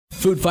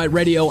Food Fight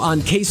Radio on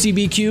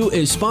KCBQ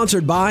is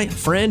sponsored by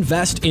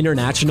Franvest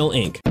International,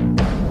 Inc.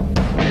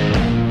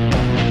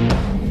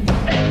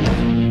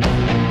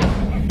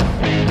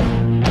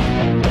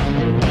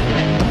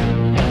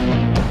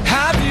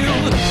 Have you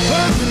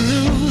heard the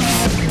news?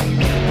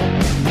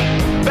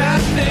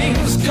 Bad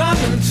things come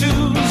in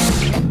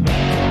twos.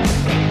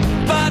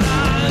 But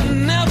I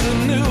never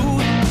knew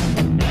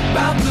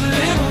about the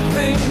little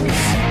things.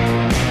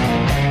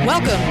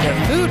 Welcome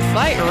to Food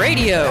Fight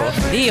Radio,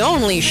 the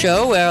only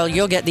show where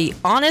you'll get the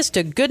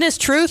honest-to-goodness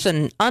truth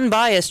and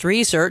unbiased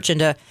research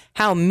into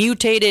how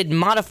mutated,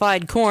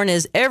 modified corn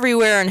is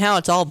everywhere and how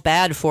it's all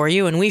bad for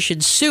you, and we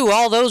should sue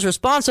all those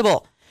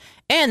responsible.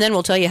 And then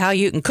we'll tell you how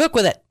you can cook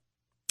with it.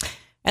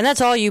 And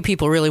that's all you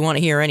people really want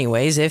to hear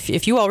anyways.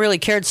 If you all really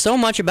cared so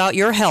much about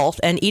your health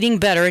and eating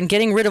better and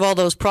getting rid of all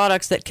those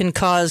products that can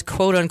cause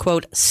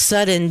quote-unquote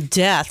sudden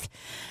death,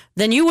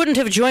 then you wouldn't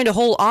have joined a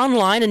whole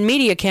online and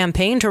media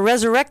campaign to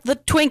resurrect the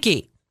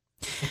Twinkie.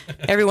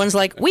 Everyone's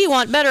like, we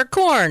want better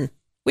corn.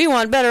 We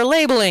want better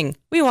labeling.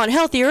 We want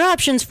healthier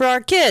options for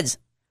our kids.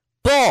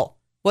 Bull.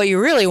 What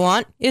you really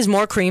want is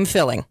more cream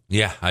filling.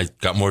 Yeah, I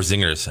got more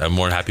zingers. I'm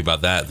more happy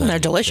about that. They're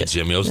delicious.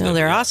 Jimmy O's.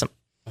 They're awesome.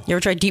 You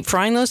ever tried deep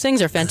frying those things?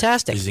 They're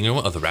fantastic. The zinger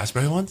one? Oh, the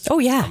raspberry ones? Oh,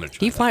 yeah.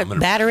 Deep fry it,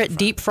 batter it,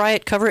 deep fry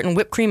it, cover it in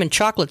whipped cream and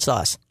chocolate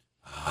sauce.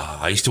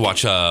 I used to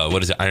watch,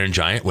 Iron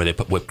Giant, where they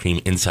put whipped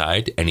cream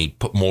inside, and he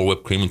put more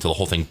whipped cream until the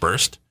whole thing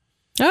burst.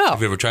 Oh.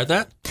 Have you ever tried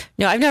that?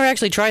 No, I've never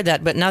actually tried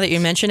that, but now that you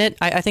mention it,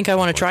 I think I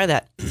want to try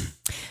that.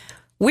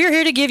 We're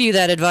here to give you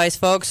that advice,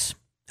 folks.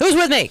 Who's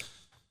with me?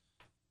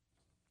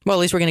 Well,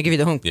 at least we're going to give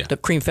you the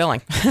cream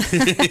filling.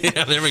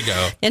 Yeah, there we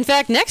go. In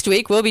fact, next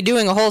week, we'll be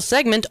doing a whole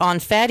segment on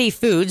fatty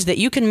foods that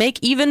you can make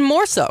even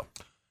more so.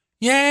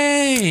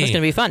 Yay! It's going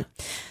to be fun.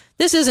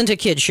 This isn't a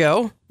kid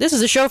show. This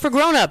is a show for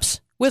grown-ups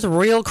with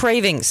real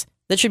cravings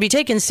that should be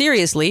taken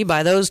seriously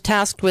by those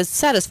tasked with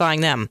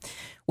satisfying them.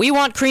 We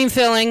want cream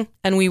filling,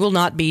 and we will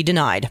not be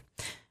denied.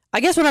 I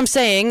guess what I'm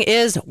saying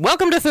is,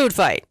 welcome to Food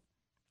Fight.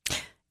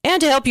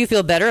 And to help you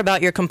feel better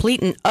about your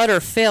complete and utter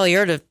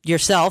failure to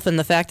yourself and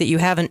the fact that you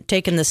haven't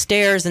taken the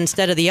stairs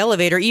instead of the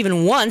elevator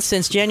even once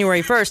since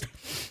January 1st,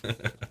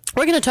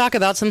 we're going to talk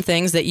about some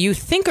things that you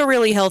think are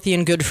really healthy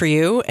and good for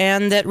you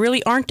and that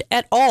really aren't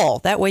at all.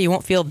 That way you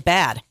won't feel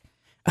bad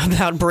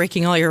about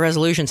breaking all your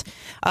resolutions.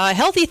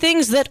 Healthy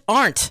things that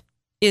aren't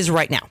is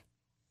right now.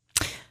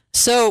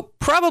 So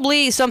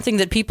probably something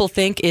that people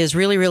think is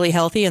really, really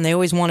healthy and they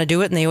always want to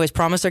do it and they always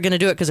promise they're going to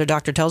do it because their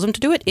doctor tells them to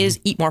do it is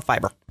eat more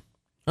fiber.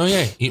 Oh,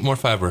 yeah. Eat more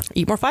fiber.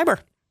 Eat more fiber.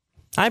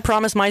 I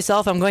promise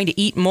myself I'm going to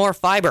eat more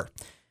fiber.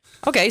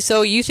 Okay,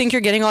 so you think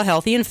you're getting all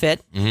healthy and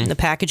fit. Mm-hmm. The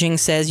packaging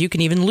says you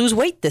can even lose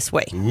weight this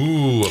way.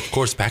 Ooh, of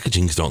course,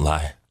 packagings don't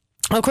lie.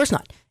 Of course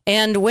not.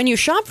 And when you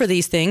shop for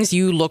these things,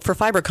 you look for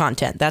fiber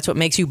content. That's what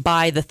makes you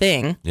buy the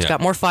thing. It's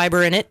got more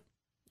fiber in it,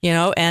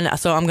 and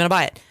so I'm going to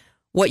buy it.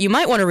 What you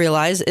might want to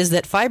realize is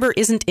that fiber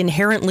isn't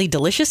inherently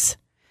delicious.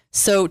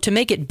 So to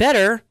make it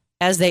better,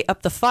 as they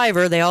up the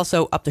fiber, they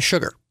also up the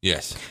sugar.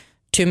 Yes.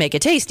 To make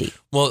it tasty.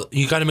 Well,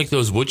 you got to make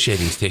those wood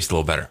shavings taste a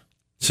little better.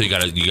 So you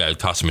got to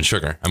toss them in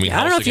sugar. I mean,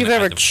 I don't know if you've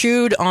ever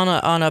chewed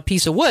on a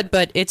piece of wood,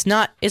 but it's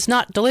not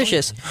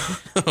delicious.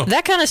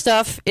 That kind of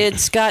stuff,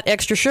 it's got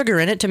extra sugar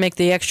in it to make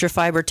the extra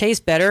fiber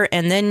taste better,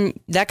 and then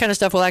that kind of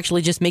stuff will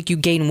actually just make you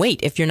gain weight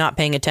if you're not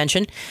paying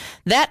attention.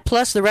 That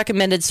plus the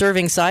recommended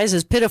serving size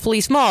is pitifully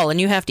small, and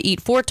you have to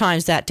eat 4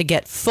 times that to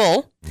get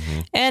full. Mm-hmm.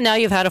 And now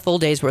you've had a full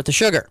day's worth of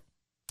sugar.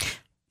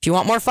 If you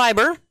want more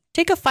fiber,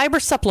 take a fiber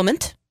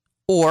supplement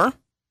or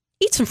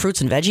eat some fruits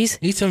and veggies.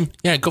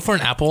 Go for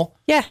an apple.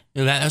 Yeah.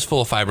 That's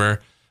full of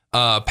fiber.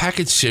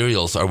 Packaged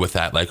cereals are with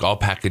that, like all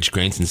packaged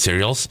grains and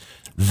cereals.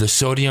 The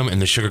sodium and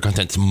the sugar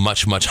content's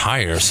much, much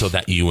higher so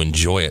that you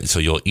enjoy it, so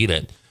you'll eat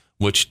it,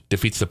 which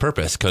defeats the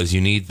purpose because you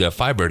need the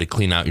fiber to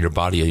clean out your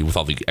body with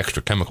all the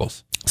extra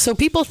chemicals. So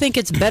people think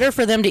it's better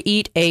for them to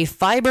eat a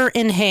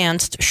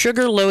fiber-enhanced,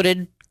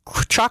 sugar-loaded,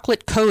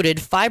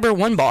 chocolate-coated Fiber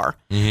One bar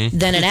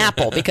than an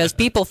apple because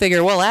people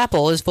figure, well,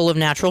 apple is full of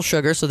natural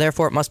sugar, so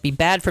therefore it must be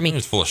bad for me.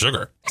 It's full of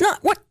sugar. It's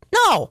not. What?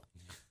 No.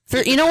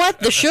 You know what?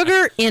 The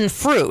sugar in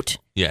fruit,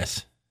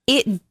 yes,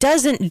 it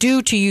doesn't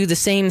do to you the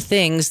same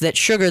things that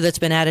sugar that's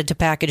been added to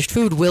packaged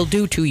food will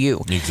do to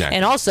you. Exactly.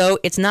 And also,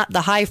 it's not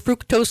the high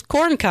fructose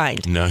corn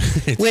kind. No.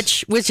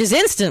 which is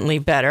instantly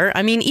better.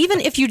 I mean, even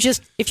if you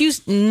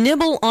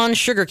nibble on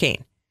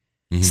sugarcane,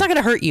 it's not going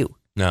to hurt you.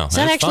 No, it's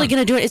not actually going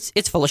to do it.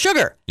 It's full of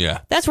sugar. Yeah.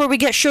 That's where we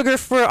get sugar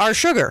for our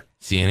sugar.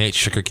 CNH,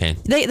 sugarcane.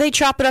 They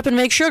chop it up and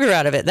make sugar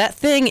out of it. That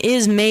thing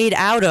is made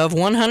out of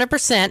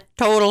 100%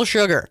 total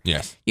sugar.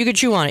 Yes. You could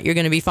chew on it. You're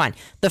going to be fine.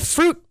 The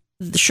fruit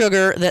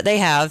sugar that they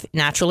have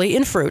naturally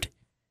in fruit,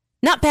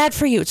 not bad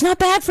for you. It's not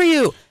bad for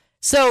you.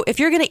 So if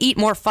you're going to eat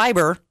more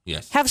fiber,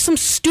 have some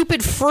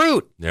stupid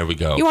fruit. There we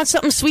go. You want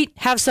something sweet?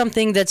 Have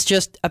something that's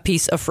just a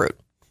piece of fruit.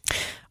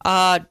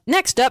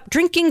 Next up,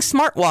 drinking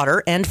smart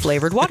water and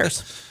flavored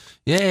waters.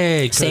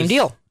 Yay. Same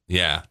deal.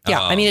 Yeah.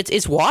 Yeah. I mean,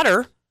 it's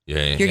water.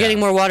 Yeah. You're getting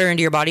more water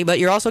into your body, but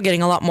you're also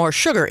getting a lot more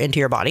sugar into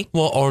your body.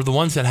 Well, or the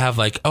ones that have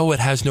like, it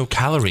has no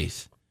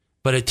calories.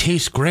 But it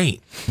tastes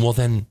great. Well,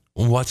 then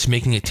what's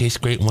making it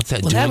taste great? What's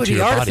that doing That would to be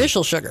your body?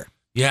 artificial sugar.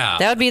 Yeah.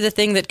 That would be the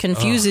thing that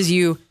confuses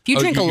you. If you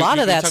drink a lot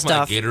of that you're talking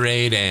stuff. about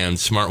Gatorade and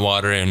Smart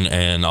Water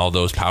and all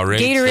those Powerades.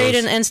 Gatorade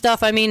those- and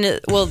stuff, I mean,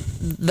 well,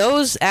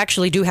 those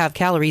actually do have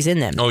calories in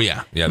them. Oh,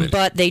 yeah. Yeah. They do.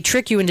 But they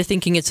trick you into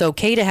thinking it's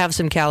okay to have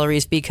some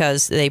calories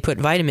because they put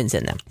vitamins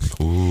in them.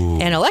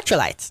 And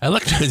electrolytes.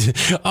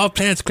 All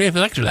plants crave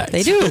electrolytes.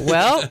 They do.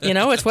 Well,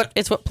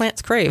 it's what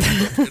plants crave.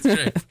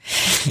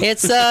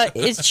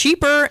 It's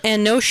cheaper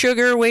and no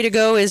sugar. Way to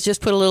go is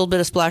just put a little bit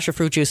of splash of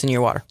fruit juice in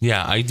your water,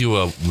 Yeah, I do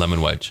a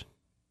lemon wedge.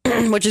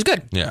 which is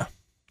good. Yeah.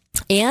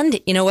 And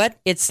you know what?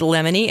 It's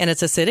lemony and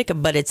it's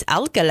acidic, but it's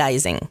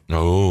alkalizing.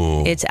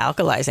 Oh. It's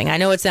alkalizing. I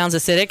know it sounds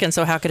acidic, and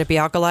so how could it be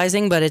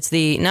alkalizing? But it's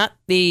not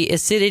the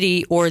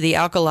acidity or the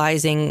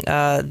alkalizing,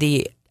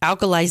 the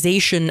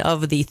alkalization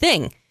of the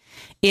thing.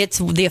 It's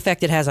the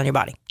effect it has on your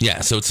body.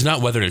 Yeah, so it's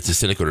not whether it's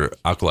acidic or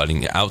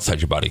alkalizing outside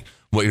your body,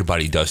 what your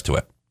body does to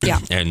it. Yeah.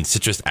 And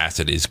citrus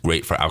acid is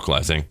great for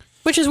alkalizing.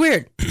 Which is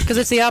weird, because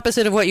it's the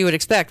opposite of what you would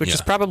expect, which is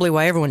Yeah. probably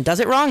why everyone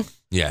does it wrong.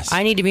 Yes.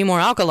 I need to be more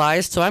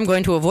alkalized, so I'm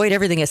going to avoid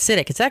everything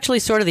acidic. It's actually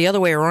sort of the other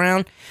way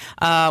around.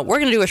 We're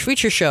going to do a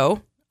feature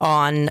show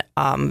on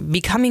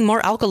becoming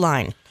more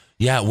alkaline.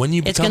 Yeah, when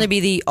you become... It's going to be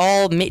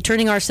the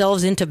turning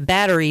ourselves into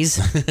batteries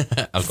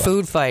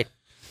food fight.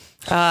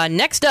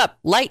 Next up,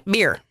 light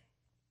beer.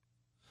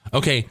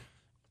 Okay,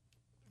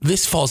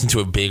 this falls into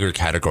a bigger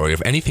category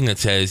of anything that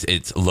says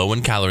it's low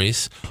in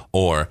calories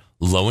or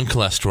low in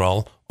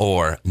cholesterol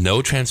or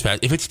no trans fat.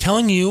 If it's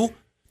telling you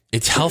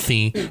it's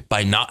healthy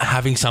by not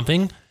having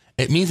something,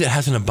 it means it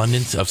has an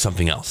abundance of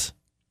something else.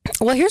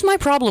 Well, here's my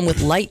problem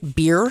with light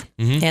beer,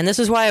 and this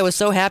is why I was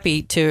so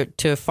happy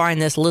to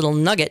find this little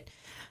nugget,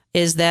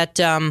 is that,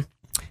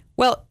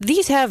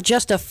 these have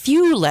just a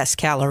few less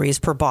calories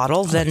per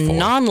bottle than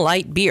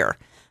non-light beer.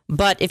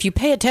 But if you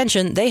pay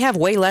attention, they have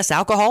way less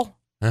alcohol,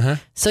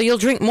 so you'll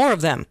drink more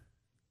of them.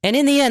 And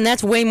in the end,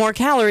 that's way more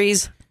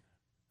calories.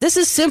 This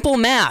is simple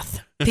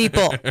math,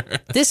 people.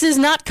 This is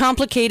not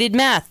complicated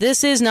math.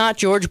 This is not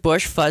George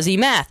Bush fuzzy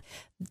math.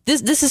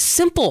 This is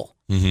simple.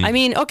 I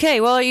mean, okay,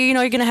 well, you're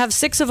going to have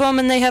 6 of them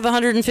and they have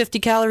 150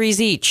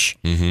 calories each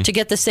to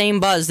get the same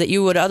buzz that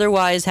you would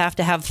otherwise have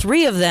to have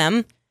 3 of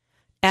them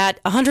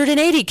at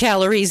 180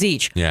 calories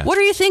each. Yeah. What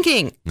are you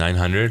thinking?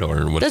 900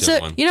 or what's the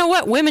other one? You know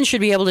what? Women should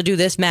be able to do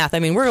this math. I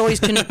mean, we're always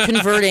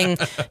converting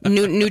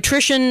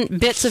nutrition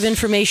bits of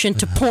information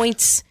to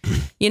points,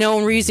 and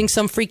we're using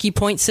some freaky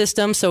point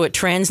system so it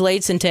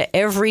translates into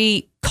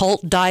every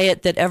cult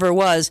diet that ever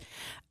was.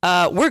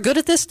 We're good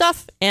at this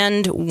stuff,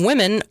 and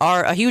women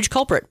are a huge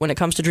culprit when it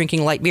comes to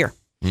drinking light beer.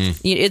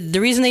 The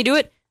reason they do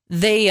it,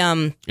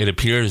 It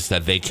appears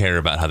that they care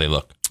about how they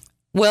look.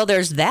 well,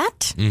 there's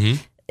that.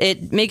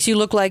 It makes you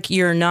look like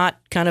you're not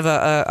kind of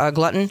a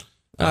glutton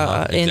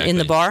in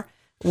the bar,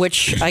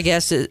 which I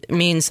guess it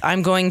means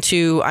I'm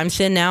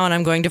thin now and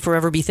I'm going to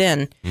forever be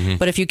thin.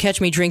 But if you catch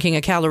me drinking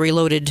a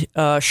calorie-loaded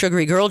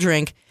sugary girl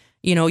drink,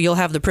 you'll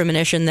have the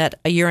premonition that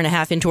a year and a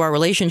half into our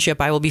relationship,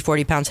 I will be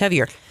 40 pounds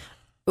heavier.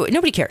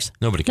 Nobody cares.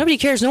 Nobody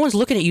cares. No one's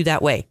looking at you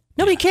that way.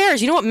 Nobody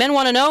cares. You know what men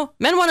want to know?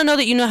 Men want to know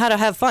that you know how to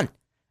have fun.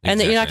 And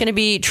that you're not going to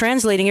be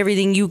translating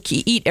everything you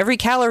eat, every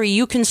calorie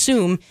you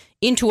consume,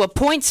 into a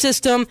point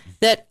system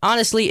that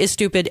honestly is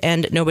stupid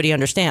and nobody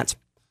understands.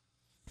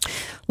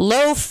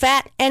 Low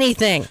fat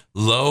anything.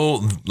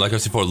 Low, like I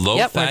said before, low fat.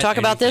 Yep, we're going to talk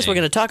about this. We're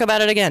going to talk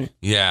about it again.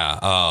 Yeah,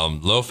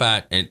 low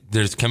fat. And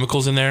there's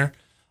chemicals in there.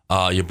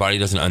 Your body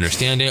doesn't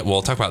understand it.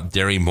 We'll talk about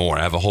dairy more.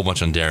 I have a whole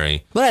bunch on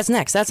dairy. Well, that's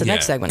next. That's the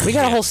next segment. We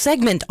got a whole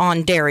segment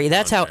on dairy.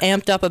 That's how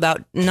amped up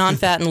about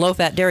non-fat and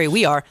low-fat dairy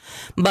we are.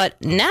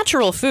 But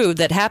natural food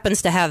that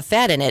happens to have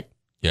fat in it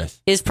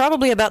Yes. is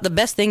probably about the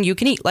best thing you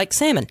can eat, like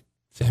salmon.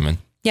 Salmon.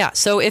 Yeah,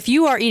 so if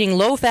you are eating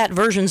low-fat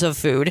versions of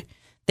food,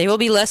 they will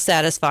be less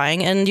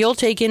satisfying, and you'll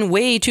take in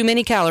way too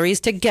many calories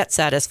to get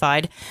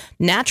satisfied.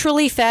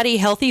 Naturally fatty,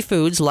 healthy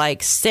foods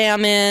like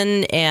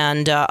salmon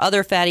and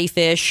other fatty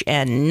fish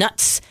and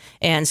nuts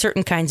and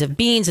certain kinds of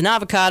beans and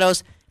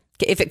avocados,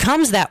 if it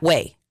comes that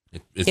way,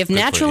 if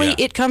naturally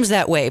it comes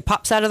that way,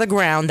 pops out of the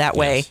ground that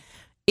way,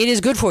 it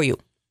is good for you.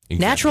 Exactly.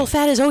 Natural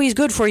fat is always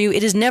good for you.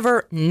 It is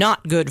never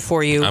not good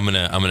for you. I'm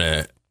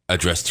gonna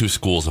address 2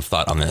 schools of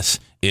thought on this.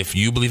 If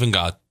you believe in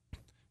God,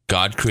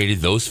 God created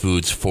those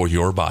foods for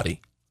your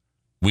body.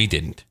 We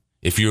didn't.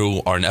 If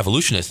you are an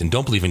evolutionist and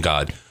don't believe in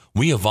God,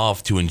 we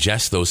evolved to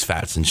ingest those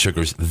fats and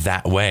sugars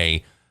that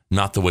way,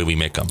 not the way we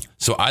make them.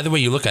 So either way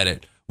you look at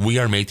it, we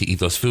are made to eat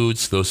those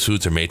foods. Those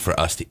foods are made for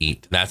us to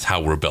eat. That's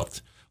how we're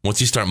built. Once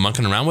you start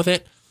monkeying around with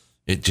it,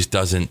 it just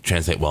doesn't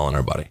translate well in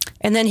our body.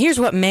 And then here's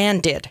what man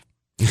did.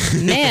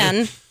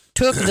 Man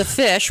took the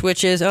fish,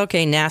 which is,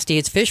 okay, nasty.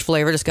 It's fish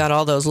flavored. It's got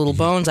all those little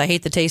bones. I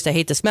hate the taste. I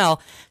hate the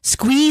smell.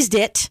 Squeezed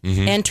it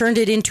and turned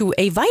it into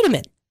a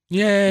vitamin.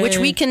 Yay. Which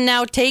we can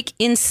now take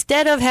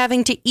instead of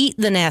having to eat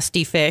the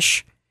nasty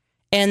fish.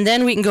 And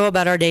then we can go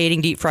about our day eating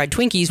deep fried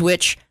Twinkies,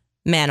 which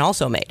man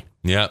also made.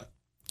 Yep.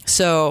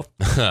 So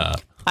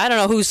I don't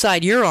know whose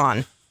side you're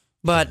on,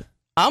 but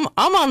I'm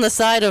on the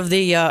side of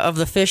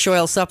the fish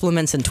oil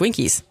supplements and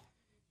Twinkies.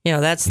 You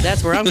know,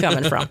 that's where I'm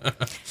coming from.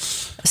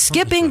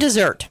 Skipping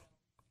dessert.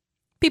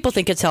 People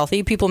think it's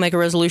healthy. People make a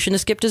resolution to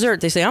skip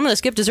dessert. They say, I'm going to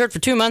skip dessert for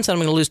 2 months and I'm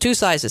going to lose 2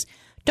 sizes.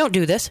 Don't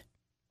do this.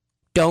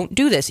 Don't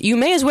do this. You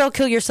may as well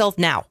kill yourself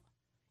now.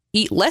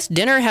 Eat less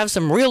dinner, have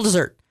some real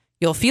dessert.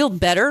 You'll feel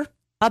better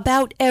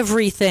about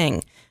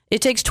everything.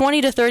 It takes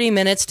 20 to 30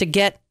 minutes to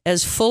get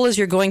as full as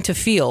you're going to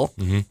feel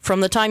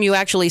from the time you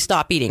actually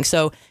stop eating.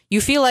 So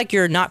you feel like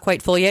you're not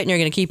quite full yet and you're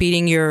going to keep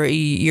eating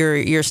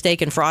your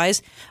steak and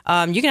fries.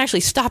 You can actually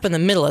stop in the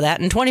middle of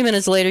that, and 20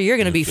 minutes later, you're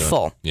going to be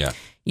full. Yeah.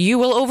 You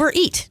will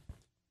overeat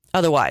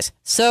otherwise.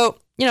 So,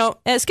 you know,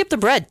 skip the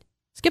bread.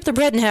 Skip the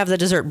bread and have the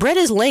dessert. Bread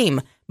is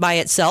lame by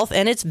itself,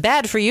 and it's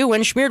bad for you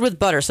when smeared with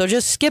butter. So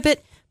just skip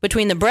it.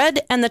 Between the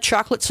bread and the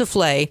chocolate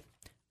souffle,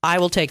 I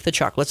will take the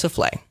chocolate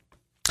souffle.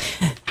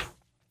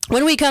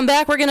 When we come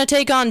back, we're going to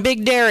take on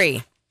Big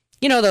Dairy.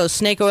 You know those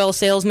snake oil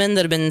salesmen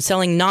that have been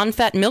selling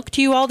non-fat milk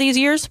to you all these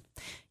years?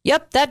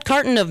 Yep, that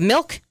carton of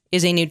milk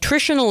is a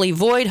nutritionally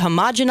void,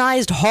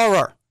 homogenized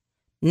horror.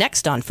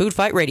 Next on Food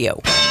Fight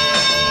Radio.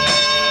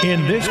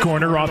 In this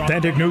corner,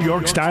 authentic New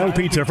York-style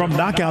pizza from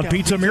Knockout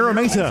Pizza Mira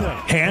Mesa.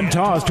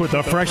 Hand-tossed with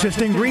the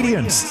freshest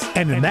ingredients.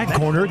 And in that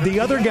corner, the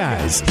other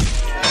guys.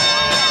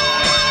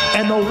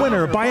 And the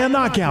winner by a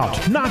knockout,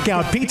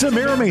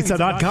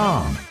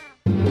 knockoutpizzamiramesa.com.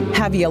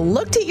 Have you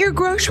looked at your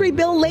grocery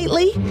bill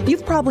lately?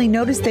 You've probably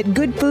noticed that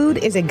good food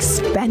is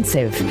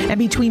expensive. And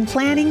between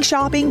planning,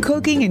 shopping,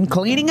 cooking, and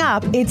cleaning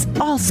up, it's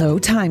also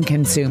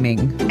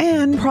time-consuming.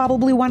 And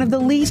probably one of the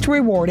least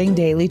rewarding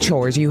daily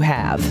chores you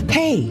have.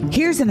 Hey,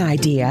 here's an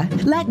idea.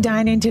 Let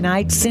Dine In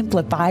Tonight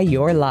simplify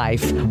your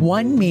life,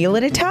 one meal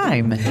at a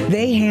time.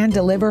 They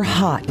hand-deliver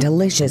hot,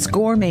 delicious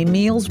gourmet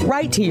meals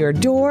right to your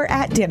door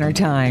at dinner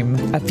time.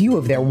 A few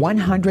of their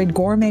 100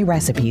 gourmet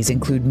recipes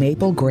include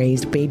maple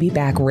glazed baby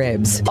back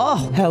ribs.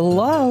 Oh,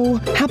 hello.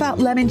 How about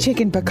lemon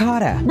chicken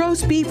piccata,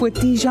 roast beef with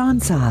Dijon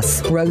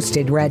sauce,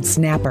 roasted red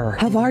snapper,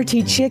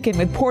 Havarti chicken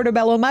with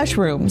portobello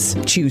mushrooms.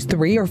 Choose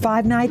 3 or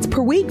 5 nights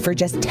per week for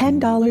just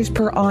 $10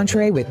 per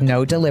entree with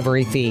no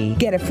delivery fee.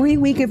 Get a free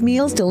week of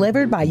meals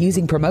delivered by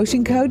using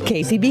promotion code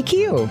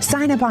KCBQ.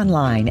 Sign up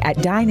online at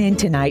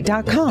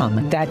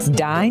dineintonight.com. That's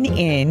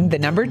dine-in, the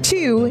number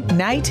 2,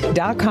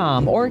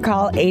 night.com, or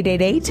call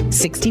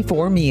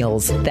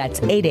 888-64-MEALS.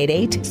 That's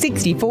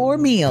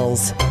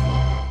 888-64-MEALS.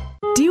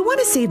 Do you want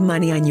to save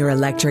money on your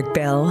electric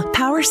bill?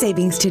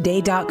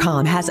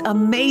 PowerSavingsToday.com has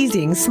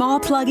amazing small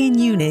plug-in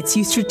units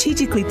you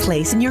strategically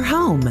place in your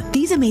home.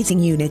 These amazing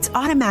units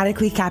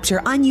automatically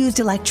capture unused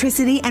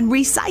electricity and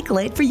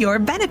recycle it for your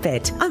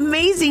benefit.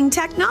 Amazing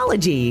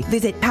technology!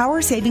 Visit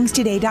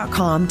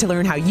PowerSavingsToday.com to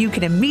learn how you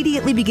can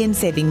immediately begin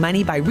saving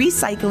money by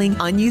recycling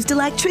unused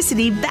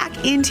electricity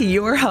back into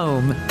your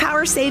home.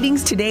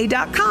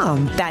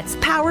 PowerSavingsToday.com. That's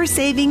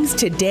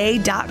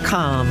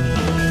PowerSavingsToday.com.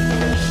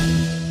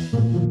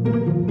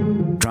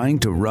 Trying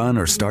to run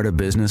or start a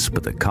business,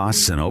 but the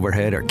costs and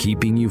overhead are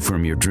keeping you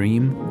from your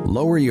dream?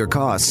 Lower your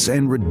costs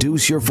and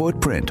reduce your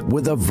footprint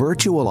with a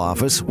virtual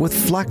office with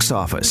Flex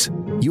Office.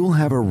 You'll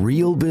have a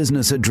real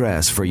business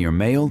address for your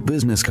mail,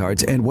 business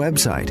cards, and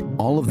website.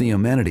 All of the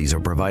amenities are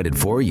provided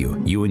for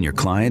you. You and your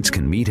clients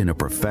can meet in a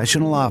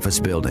professional office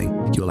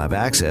building. You'll have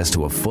access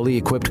to a fully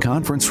equipped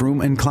conference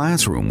room and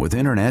classroom with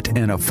internet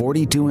and a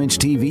 42-inch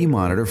TV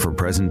monitor for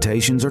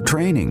presentations or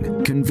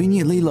training.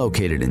 Conveniently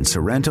located in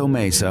Sorrento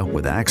Mesa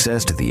with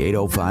access to the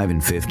 805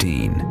 and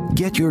 15.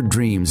 Get your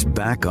dreams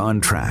back on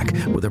track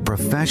with a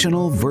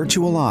professional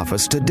virtual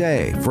office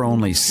today for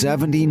only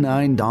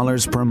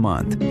 $79 per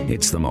month.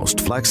 It's the most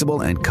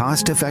flexible and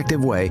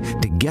cost-effective way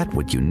to get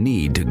what you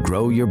need to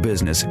grow your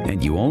business,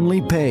 and you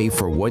only pay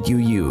for what you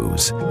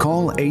use.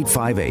 Call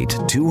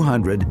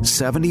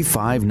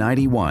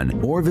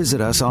 858-200-7591 or visit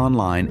us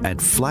online at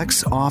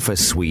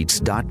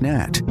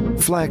flexofficesuites.net.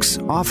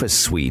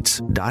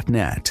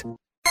 flexofficesuites.net.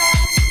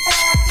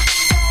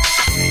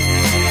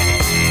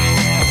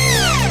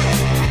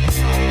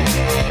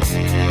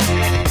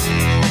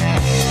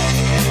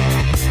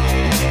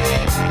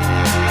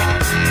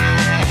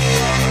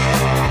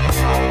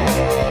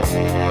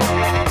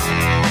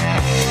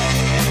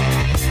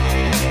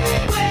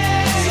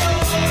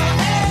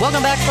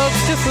 Welcome back,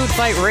 folks, to Food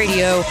Fight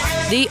Radio,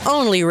 the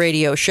only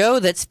radio show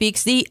that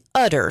speaks the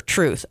utter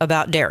truth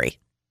about dairy.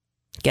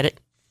 Get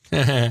it?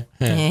 Utter.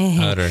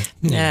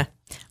 Yeah.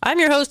 I'm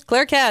your host,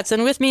 Claire Katz,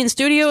 and with me in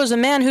studio is a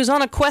man who's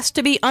on a quest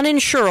to be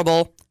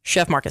uninsurable,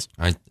 Chef Marcus.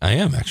 I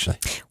am, actually.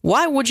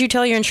 Why would you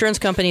tell your insurance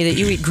company that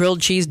you eat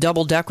grilled cheese,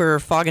 double-decker,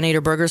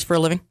 Fogginator burgers for a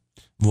living?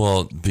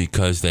 Well,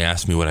 because they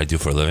asked me what I do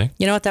for a living.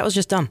 You know what? That was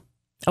just dumb.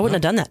 I wouldn't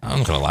have done that. I'm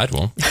not going to lie to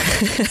them.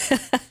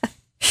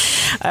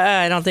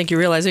 I don't think you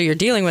realize who you're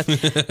dealing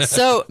with.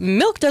 So,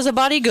 milk does a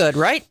body good,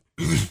 right?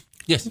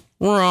 Yes.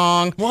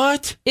 Wrong.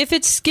 What? If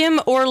it's skim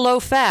or low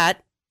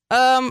fat,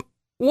 what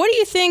do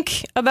you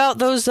think about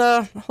those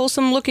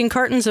wholesome-looking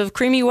cartons of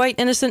creamy white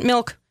innocent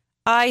milk?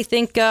 I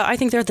think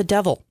they're the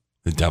devil.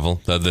 The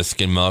devil? The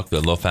skim milk,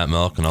 the low-fat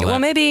milk, and all that? Well,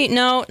 maybe,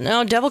 no,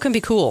 devil can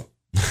be cool,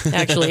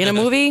 actually. In a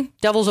movie,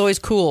 devil's always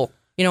cool.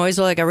 You know, he's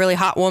like a really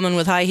hot woman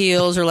with high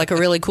heels or like a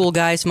really cool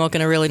guy smoking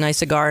a really nice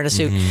cigar in a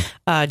suit.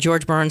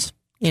 George Burns,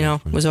 you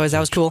know, that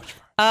was cool.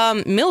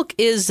 Milk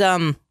is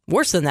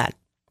worse than that.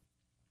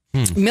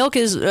 Milk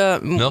is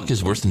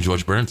worse than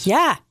George Burns?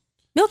 Yeah.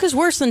 Milk is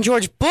worse than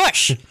George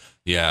Bush.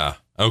 Yeah.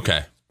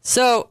 Okay.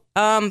 So,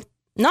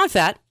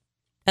 non-fat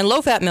and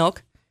low-fat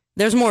milk,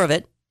 there's more of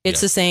it.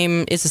 It's the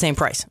same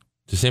price.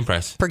 The same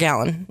price per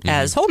gallon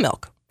as whole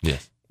milk.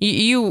 Yes.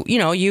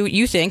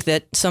 You think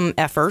that some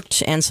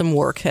effort and some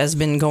work has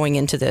been going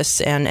into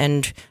this,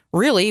 and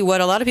really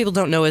what a lot of people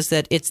don't know is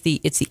that it's the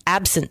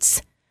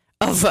absence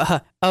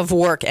of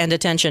work and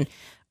attention.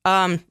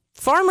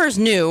 Farmers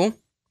knew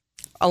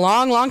a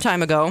long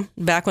time ago,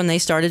 back when they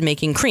started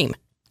making cream,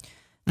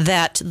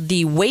 that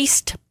the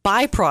waste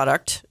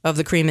byproduct of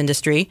the cream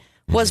industry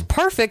was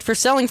perfect for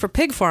selling for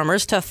pig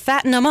farmers to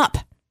fatten them up.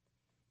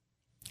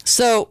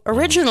 So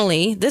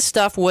originally, this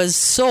stuff was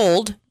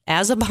sold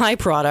as a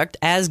byproduct,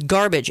 as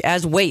garbage,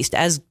 as waste,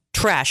 as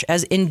trash,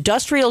 as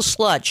industrial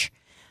sludge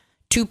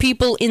to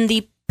people in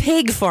the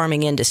pig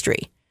farming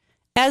industry,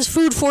 as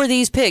food for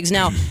these pigs.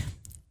 Now,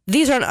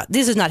 this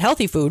is not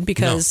healthy food,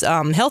 because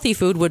healthy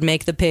food would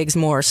make the pigs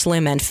more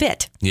slim and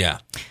fit. Yeah.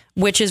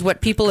 Which is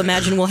what people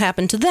imagine will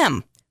happen to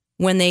them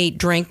when they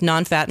drink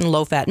non-fat and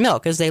low-fat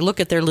milk, as they look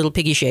at their little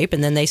piggy shape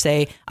and then they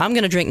say, I'm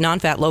going to drink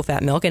non-fat,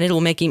 low-fat milk and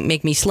it'll make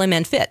me slim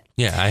and fit.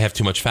 Yeah, I have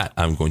too much fat.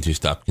 I'm going to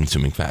stop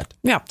consuming fat.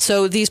 Yeah,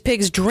 so these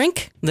pigs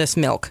drink this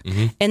milk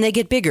and they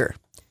get bigger,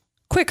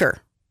 quicker.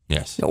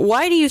 Yes.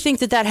 Why do you think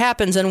that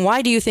happens, and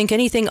why do you think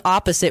anything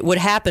opposite would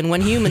happen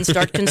when humans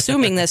start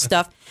consuming this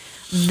stuff?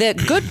 The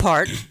good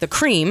part, the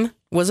cream,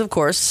 was of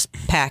course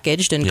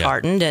packaged and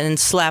cartoned and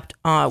slapped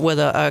with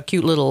a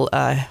cute little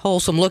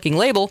wholesome-looking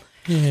label.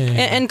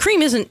 And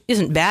cream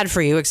isn't bad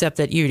for you, except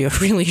that you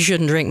really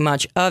shouldn't drink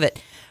much of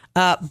it.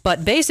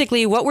 But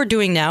basically, what we're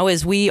doing now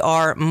is we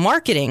are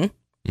marketing.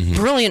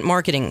 Brilliant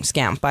marketing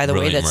scam, by the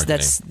way,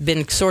 that's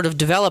been sort of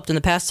developed in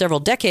the past several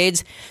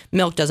decades.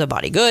 Milk does a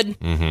body good.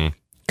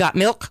 Got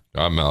milk.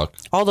 Got milk.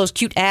 All those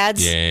cute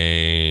ads.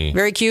 Yay.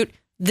 Very cute.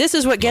 This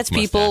is what gets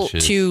people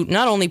to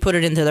not only put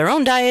it into their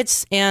own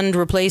diets and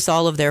replace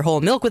all of their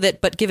whole milk with it,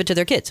 but give it to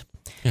their kids,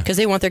 because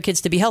they want their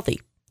kids to be healthy.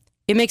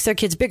 It makes their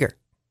kids bigger.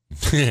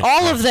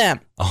 All of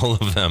them. All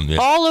of them. Yeah.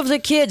 All of the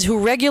kids who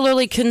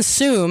regularly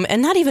consume,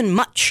 and not even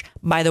much,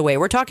 by the way.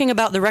 We're talking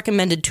about the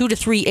recommended 2 to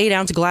 3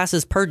 8-ounce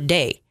glasses per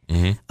day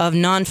of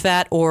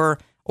non-fat or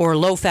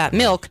low-fat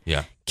milk.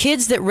 Yeah.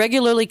 Kids that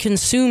regularly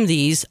consume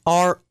these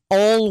are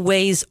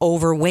always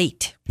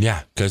overweight.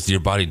 Yeah, because your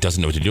body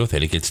doesn't know what to do with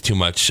it. It gets too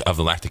much of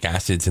the lactic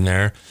acids in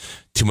there,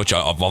 too much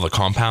of all the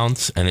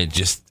compounds, and it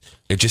just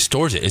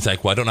stores it. It's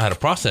like, well, I don't know how to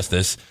process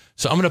this,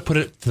 so I'm going to put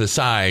it to the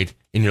side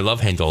in your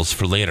love handles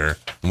for later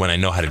when I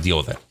know how to deal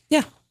with it.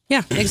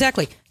 Yeah,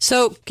 exactly.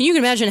 So can you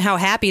imagine how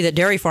happy that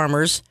dairy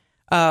farmers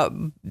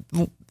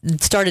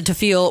started to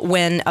feel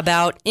when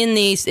about in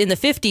the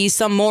 50s,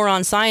 some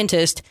moron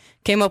scientist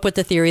came up with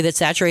the theory that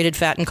saturated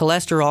fat and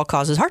cholesterol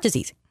causes heart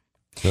disease.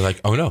 They're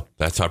like, oh no,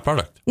 that's our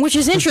product. Which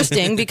is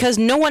interesting, because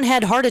no one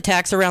had heart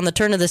attacks around the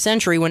turn of the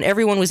century when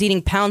everyone was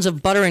eating pounds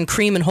of butter and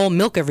cream and whole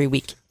milk every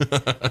week.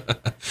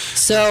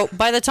 So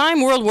by the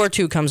time World War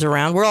II comes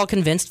around, we're all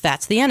convinced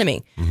fat's the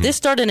enemy. This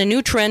started a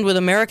new trend with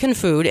American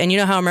food, and you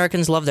know how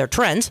Americans love their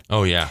trends.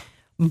 Oh yeah.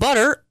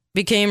 Butter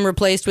became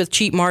replaced with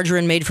cheap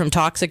margarine made from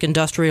toxic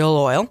industrial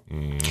oil.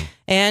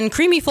 And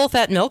creamy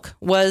full-fat milk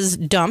was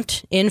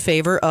dumped in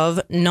favor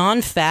of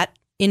non-fat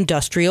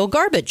industrial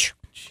garbage.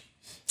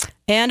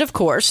 And of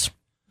course,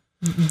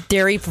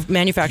 dairy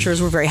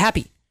manufacturers were very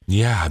happy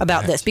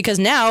about this, because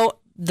now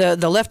the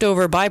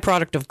leftover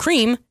byproduct of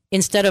cream,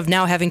 instead of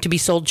now having to be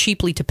sold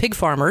cheaply to pig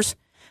farmers,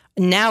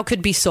 now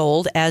could be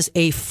sold as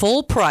a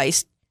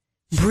full-priced,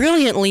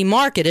 brilliantly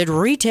marketed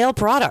retail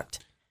product.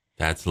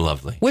 That's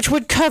lovely. Which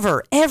would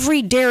cover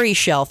every dairy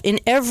shelf in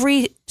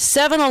every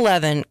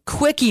 7-Eleven,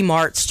 Quickie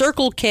Mart,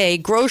 Circle K,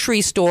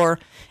 grocery store,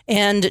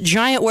 and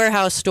giant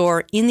warehouse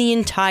store in the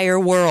entire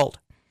world.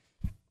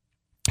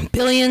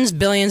 Billions,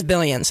 billions,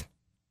 billions.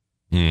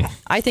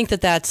 I think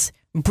that's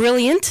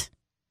brilliant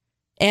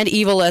and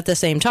evil at the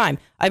same time.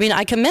 I mean,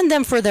 I commend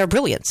them for their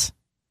brilliance.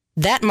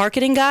 That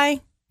marketing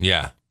guy.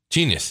 Yeah.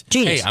 Genius.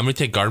 Genius. Hey, I'm going to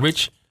take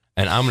garbage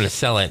and I'm going to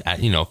sell it at,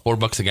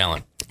 $4 a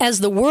gallon. As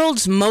the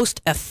world's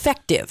most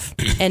effective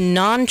and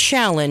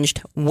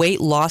non-challenged weight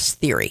loss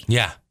theory.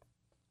 Yeah.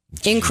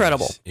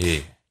 Incredible. Yeah.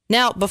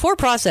 Now, before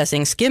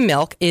processing, skim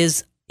milk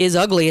is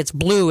ugly, it's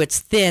blue, it's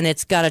thin,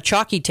 it's got a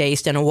chalky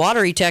taste and a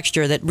watery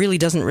texture that really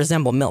doesn't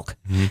resemble milk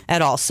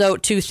at all. So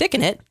to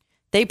thicken it,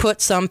 they put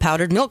some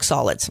powdered milk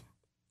solids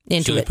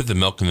into it. They put the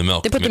milk in the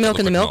milk. They put the milk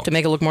in the milk to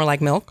make it look more like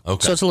milk.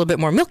 Okay. So it's a little bit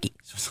more milky.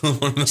 So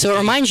it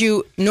reminds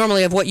you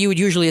normally of what you would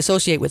usually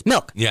associate with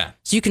milk. Yeah.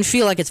 So you can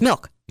feel like it's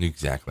milk.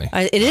 Exactly.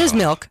 It is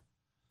milk,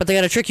 but they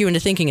got to trick you into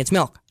thinking it's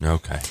milk.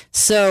 Okay.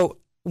 So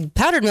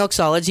powdered milk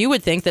solids, you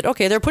would think that,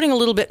 okay, they're putting a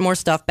little bit more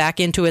stuff back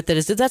into it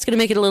that's going to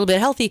make it a little bit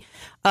healthy.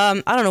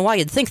 I don't know why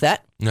you'd think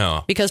that.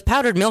 No. Because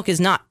powdered milk is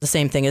not the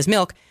same thing as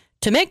milk.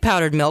 To make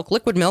powdered milk,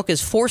 liquid milk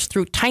is forced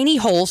through tiny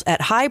holes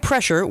at high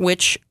pressure,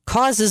 which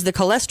causes the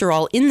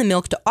cholesterol in the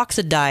milk to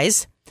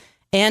oxidize,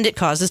 and it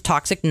causes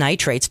toxic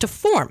nitrates to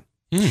form.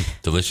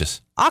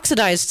 Delicious.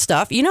 Oxidized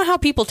stuff. You know how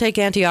people take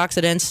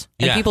antioxidants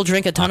and Yeah. people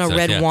drink a ton of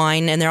red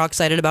wine and they're all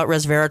excited about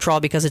resveratrol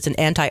because it's an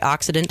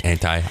antioxidant?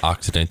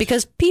 Antioxidant.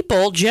 Because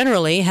people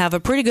generally have a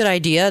pretty good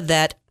idea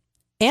that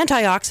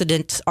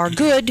antioxidants are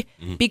good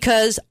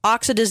because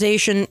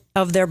oxidization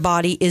of their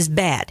body is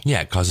bad.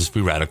 Yeah, it causes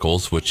free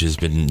radicals, which has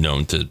been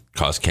known to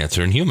cause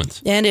cancer in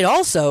humans. And it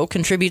also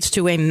contributes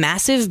to a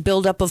massive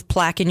buildup of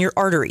plaque in your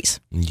arteries.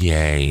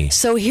 Yay.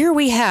 So here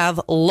we have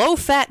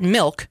low-fat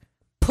milk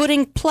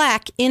putting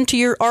plaque into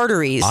your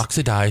arteries.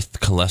 Oxidized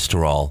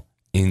cholesterol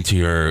into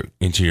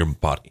your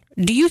body.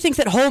 Do you think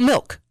that whole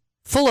milk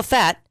full of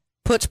fat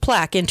puts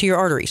plaque into your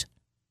arteries?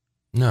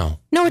 No.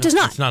 No, it does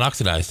not. It's not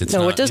oxidized. It's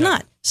No, not, it does yeah.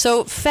 not.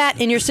 So fat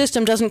in your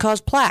system doesn't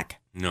cause plaque.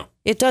 No.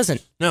 It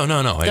doesn't. No.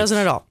 It doesn't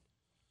at all.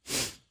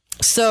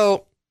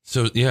 So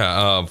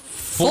yeah,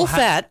 full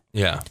fat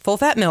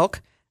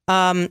milk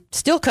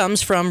still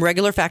comes from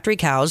regular factory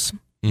cows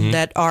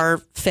that are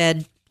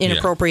fed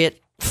inappropriate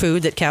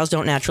food that cows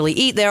don't naturally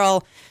eat. They're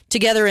all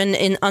together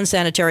in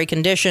unsanitary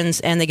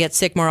conditions, and they get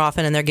sick more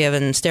often, and they're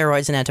given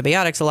steroids and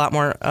antibiotics a lot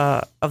more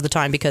of the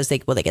time because they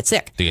get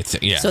sick. They get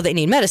sick, yeah. So they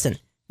need medicine.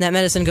 That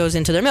medicine goes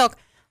into their milk.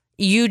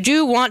 You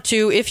do want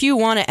to, if you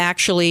want to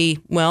actually,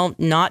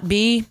 not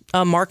be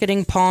a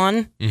marketing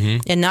pawn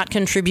and not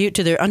contribute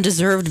to their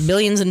undeserved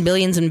billions and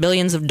billions and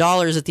billions of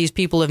dollars that these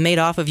people have made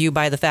off of you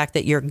by the fact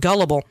that you're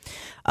gullible,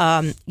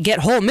 get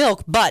whole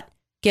milk, but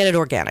get it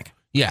organic.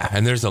 Yeah,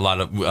 and there's a lot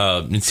of,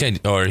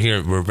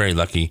 here we're very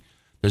lucky.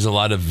 There's a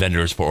lot of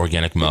vendors for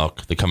organic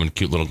milk. They come in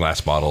cute little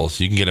glass bottles.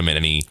 You can get them at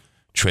any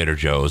Trader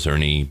Joe's or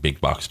any big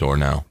box store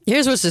now.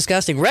 Here's what's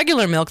disgusting.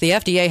 Regular milk, the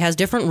FDA has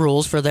different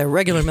rules for their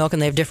regular milk,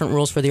 and they have different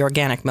rules for the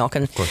organic milk.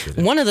 And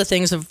one of the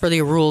things for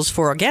the rules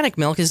for organic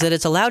milk is that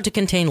it's allowed to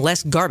contain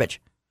less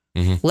garbage,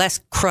 less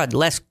crud,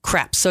 less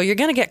crap. So you're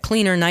going to get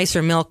cleaner,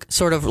 nicer milk,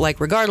 sort of like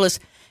regardless.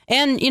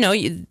 And,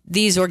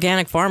 these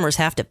organic farmers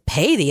have to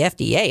pay the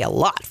FDA a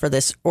lot for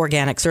this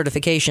organic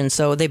certification,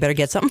 so they better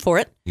get something for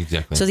it.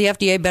 Exactly. So the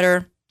FDA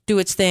better do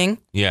its thing.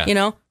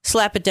 Yeah.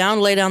 Slap it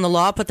down, lay down the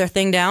law, put their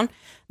thing down.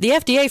 The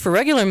FDA for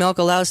regular milk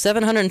allows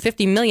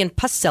 750 million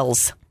pus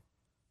cells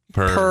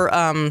per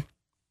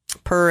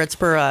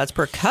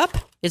cup.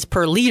 It's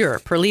per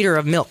liter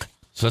of milk.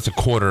 So that's a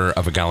quarter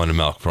of a gallon of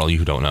milk for all you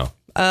who don't know.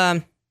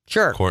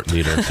 Sure. Quart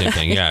liter, same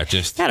thing. Yeah,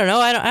 just I don't know.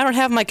 I don't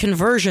have my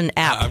conversion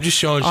app. I'm just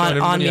showing on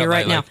everybody me up,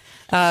 right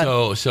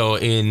now. So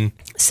in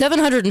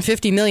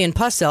 750 million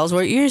pus cells,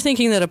 where you're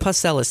thinking that a pus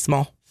cell is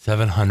small.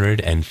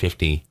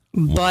 750.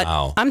 But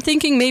wow. I'm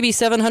thinking maybe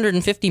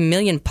 750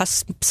 million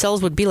pus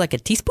cells would be like a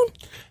teaspoon.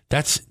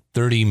 That's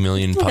 30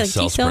 million pus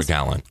cells per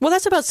gallon. Well,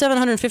 that's about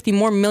 750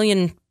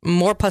 million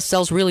more pus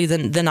cells really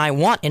than I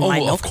want in my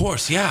milk. Of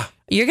course, yeah.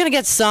 You're going to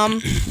get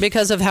some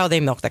because of how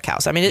they milk the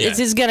cows. I mean,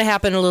 it's going to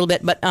happen a little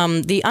bit, but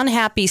the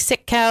unhappy,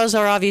 sick cows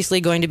are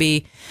obviously going to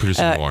be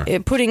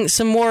putting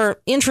some more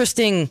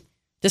interesting,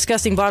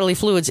 disgusting bodily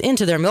fluids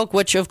into their milk,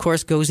 which, of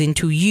course, goes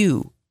into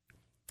you,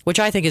 which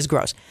I think is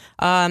gross.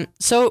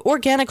 So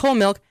organic whole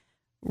milk,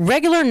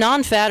 regular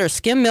non-fat or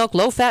skim milk,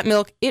 low-fat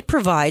milk, it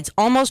provides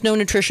almost no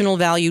nutritional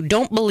value.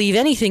 Don't believe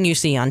anything you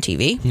see on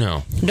TV.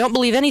 No. Don't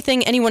believe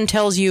anything anyone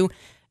tells you.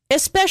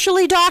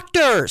 Especially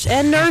doctors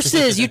and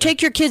nurses. You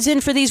take your kids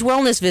in for these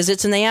wellness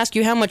visits and they ask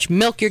you how much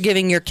milk you're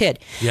giving your kid.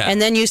 Yeah. And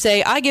then you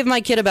say, I give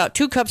my kid about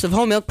 2 cups of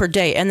whole milk per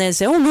day. And they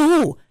say, oh,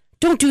 no,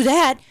 don't do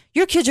that.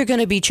 Your kids are going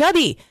to be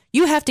chubby.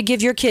 You have to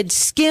give your kid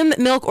skim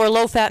milk or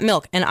low-fat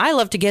milk. And I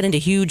love to get into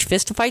huge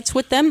fistfights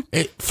with them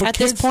at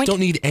this point.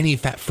 Don't need any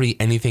fat-free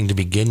anything to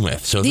begin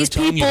with. So they're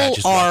telling you that,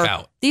 just walk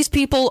out. These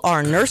people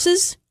are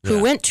nurses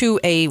who went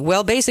to a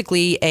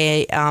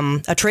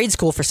trade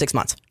school for 6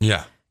 months.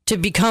 Yeah. To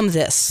become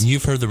this.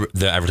 You've heard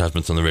the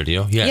advertisements on the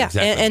radio. Yeah,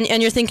 exactly.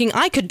 And you're thinking,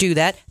 I could do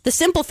that. The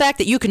simple fact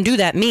that you can do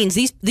that means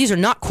these are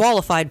not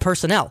qualified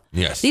personnel.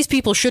 Yes. These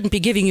people shouldn't be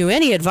giving you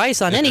any advice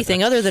on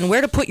anything other than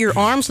where to put your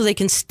arm so they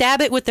can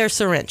stab it with their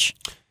syringe.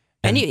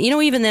 And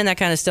even then, that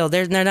kind of still,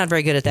 they're not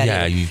very good at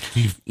that. Yeah,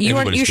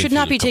 you should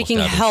not be taking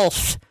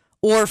health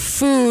or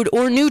food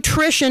or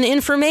nutrition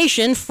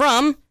information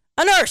from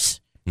a nurse.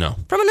 No.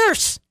 From a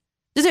nurse.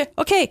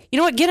 Okay, you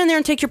know what? Get in there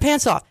and take your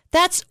pants off.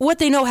 That's what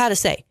they know how to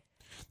say.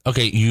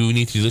 Okay, you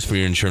need to do this for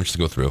your insurance to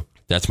go through.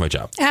 That's my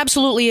job.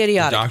 Absolutely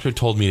idiotic. The doctor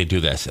told me to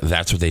do this.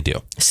 That's what they do.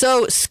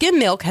 So skim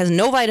milk has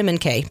no vitamin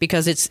K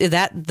because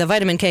the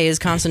vitamin K is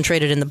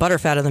concentrated in the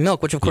butterfat of the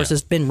milk, which of course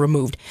has been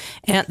removed.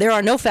 And there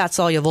are no fat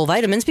soluble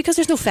vitamins because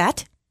there's no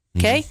fat.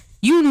 Okay,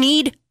 you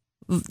need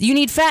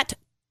fat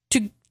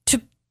to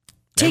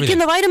take in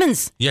the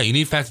vitamins. Yeah, you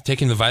need fat to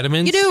take in the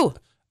vitamins. You do.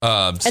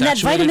 And that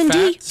vitamin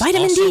D,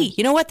 D.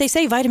 You know what? They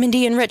say vitamin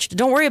D enriched.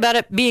 Don't worry about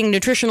it being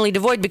nutritionally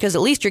devoid because at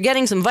least you're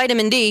getting some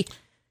vitamin D.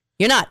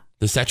 You're not.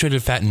 The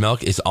saturated fat in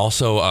milk is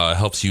also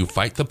helps you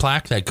fight the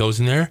plaque that goes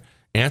in there,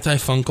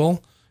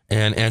 antifungal,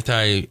 and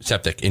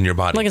antiseptic in your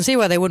body. I can see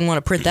why they wouldn't want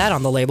to print that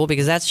on the label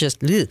because that's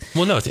just... Ugh.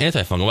 Well, no, it's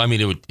antifungal. I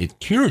mean, it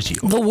cures you.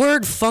 The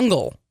word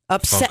fungal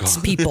upsets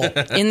people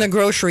in the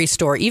grocery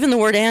store. Even the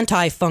word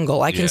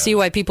antifungal. I can see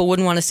why people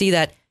wouldn't want to see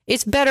that.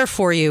 It's better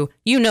for you.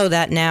 You know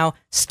that now.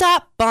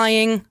 Stop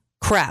buying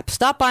crap.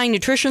 Stop buying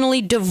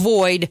nutritionally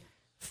devoid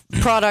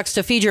products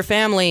to feed your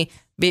family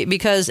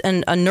because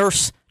a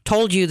nurse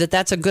told you that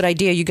that's a good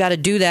idea. You got to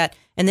do that.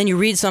 And then you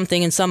read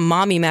something in some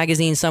mommy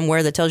magazine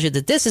somewhere that tells you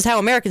that this is how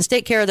Americans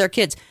take care of their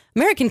kids.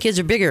 American kids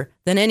are bigger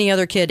than any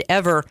other kid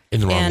ever.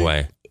 In the wrong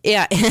way.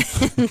 Yeah.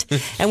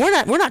 And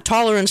we're not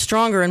taller and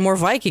stronger and more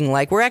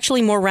Viking-like. We're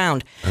actually more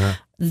round. Uh-huh.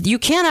 You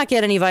cannot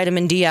get any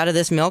vitamin D out of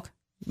this milk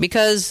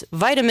because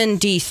vitamin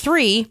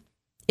D3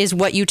 is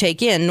what you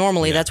take in.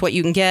 Normally, that's what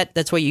you can get.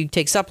 That's what you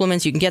take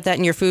supplements. You can get that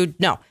in your food.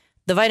 No.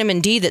 The vitamin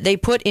D that they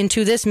put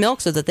into this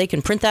milk so that they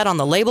can print that on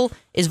the label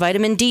is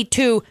vitamin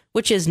D2,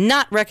 which is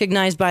not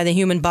recognized by the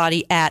human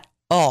body at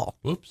all.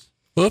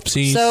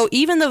 Whoopsies. So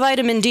even the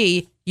vitamin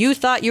D you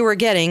thought you were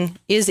getting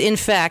is, in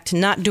fact,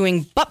 not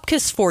doing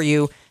bupkis for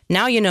you.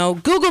 Now you know.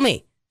 Google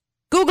me.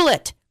 Google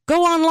it.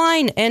 Go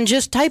online and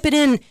just type it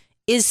in.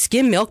 Is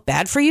skim milk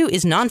bad for you?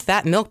 Is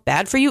non-fat milk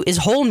bad for you? Is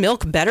whole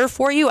milk better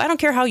for you? I don't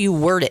care how you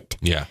word it.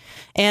 Yeah.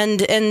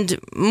 And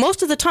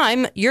most of the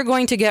time, you're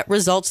going to get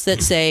results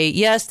that say,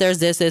 yes, there's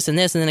this, and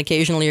this, and then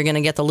occasionally you're going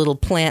to get the little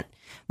plant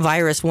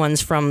virus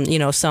ones from,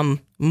 some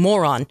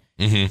moron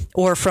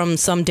or from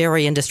some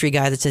dairy industry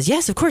guy that says,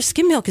 yes, of course,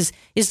 skim milk is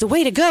the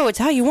way to go. It's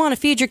how you want to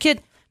feed your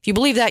kid. If you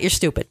believe that, you're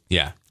stupid.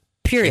 Yeah.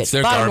 Period. It's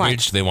their Bottom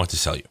garbage. line. They want to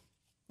sell you.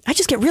 I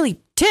just get really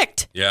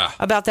ticked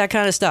about that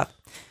kind of stuff.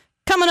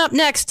 Coming up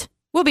next,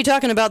 we'll be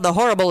talking about the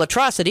horrible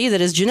atrocity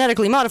that is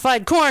genetically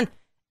modified corn,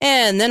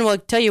 and then we'll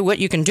tell you what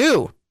you can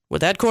do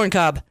with that corn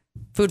cob.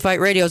 Food Fight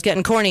Radio is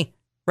getting corny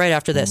right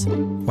after this.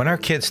 When our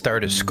kids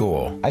started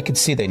school, I could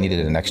see they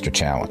needed an extra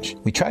challenge.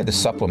 We tried to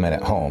supplement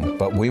at home,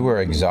 but we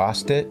were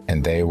exhausted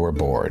and they were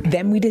bored.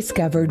 Then we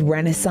discovered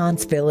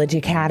Renaissance Village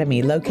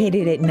Academy,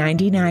 located at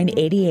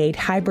 9988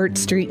 Hybert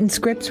Street in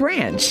Scripps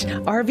Ranch.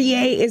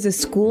 RVA is a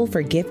school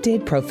for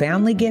gifted,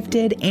 profoundly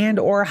gifted, and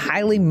or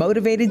highly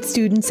motivated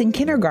students in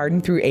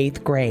kindergarten through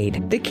 8th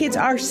grade. The kids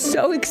are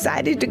so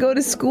excited to go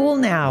to school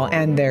now,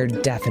 and they're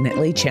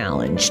definitely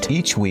challenged.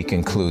 Each week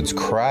includes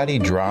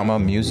karate, drama,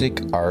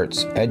 music,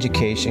 arts,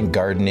 education,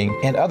 gardening,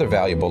 and other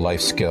valuable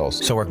life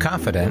skills. So we're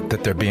confident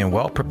that they're being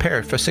well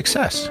prepared for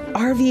success.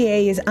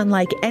 RVA is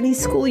unlike any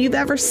school you've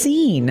ever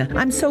seen.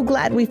 I'm so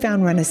glad we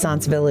found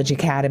Renaissance Village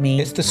Academy.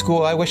 It's the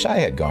school I wish I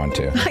had gone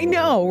to. I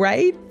know,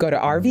 right? Go to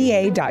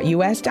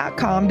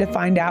rva.us.com to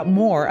find out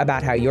more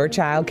about how your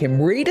child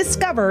can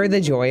rediscover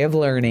the joy of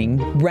learning.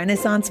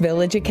 Renaissance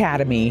Village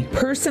Academy.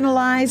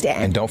 Personalized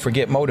and don't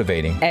forget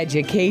motivating.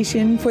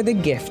 Education for the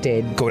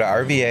gifted. Go to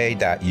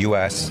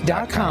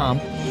rva.us.com.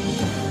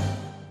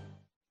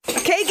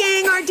 Okay,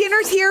 gang, our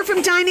dinner's here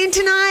from Dine In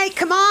Tonight.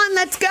 Come on,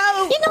 let's go.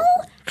 I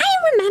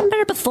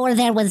remember before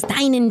there was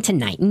Dine-In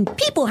Tonight and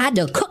people had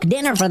to cook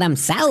dinner for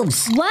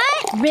themselves.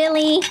 What?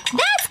 Really?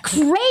 That's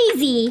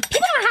crazy.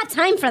 People don't have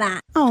time for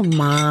that. Oh,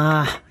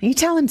 Ma. Are you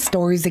telling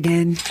stories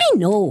again? I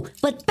know,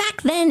 but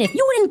back then, if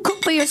you didn't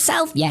cook for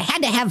yourself, you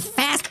had to have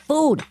fast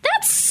food.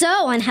 That's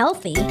so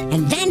unhealthy.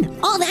 And then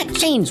all that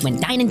changed when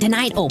Dine-In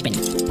Tonight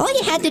opened. All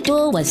you had to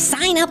do was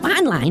sign up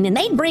online and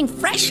they'd bring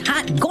fresh,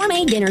 hot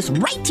gourmet dinners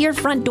right to your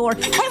front door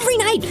every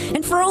night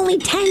and for only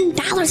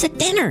 $10 a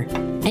dinner.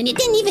 And you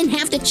didn't even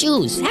have to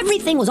choose.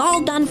 Everything was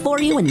all done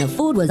for you and the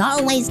food was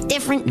always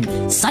different.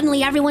 And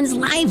suddenly everyone's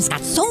lives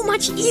got so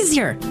much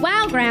easier.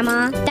 Wow,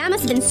 Grandma. That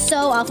must have been so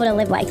awful to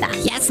live like that.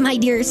 Yes, my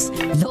dears.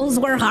 Those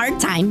were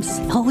hard times.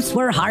 Those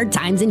were hard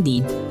times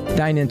indeed.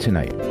 Dine In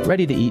Tonight.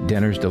 Ready to eat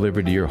dinners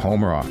delivered to your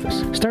home or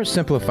office. Start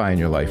simplifying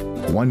your life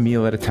one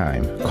meal at a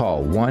time.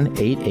 Call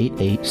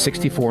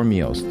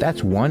 1-888-64-MEALS.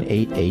 That's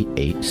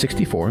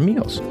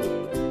 1-888-64-MEALS.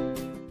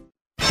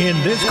 In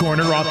this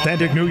corner,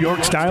 authentic New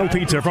York-style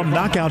pizza from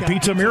Knockout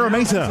Pizza Mira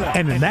Mesa.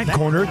 And in that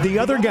corner, the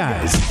other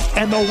guys.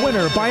 And the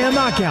winner by a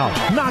knockout,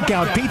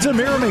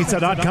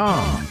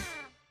 knockoutpizzamiramesa.com.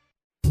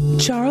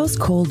 Charles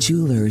Cole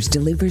Jewelers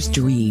delivers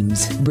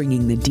dreams,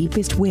 bringing the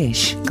deepest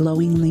wish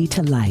glowingly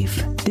to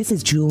life. This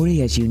is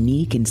jewelry as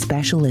unique and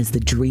special as the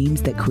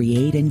dreams that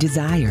create and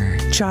desire.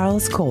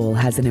 Charles Cole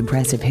has an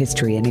impressive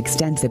history and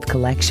extensive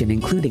collection,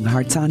 including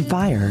Hearts on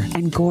Fire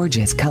and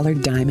gorgeous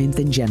colored diamonds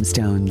and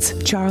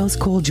gemstones. Charles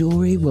Cole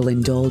Jewelry will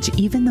indulge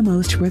even the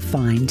most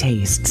refined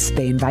tastes.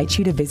 They invite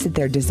you to visit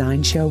their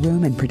design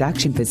showroom and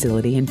production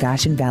facility in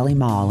Fashion Valley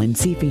Mall and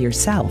see for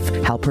yourself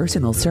how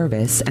personal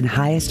service and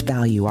highest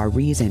value are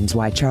reasons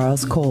why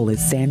Charles Cole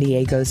is San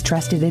Diego's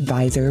trusted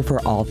advisor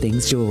for all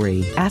things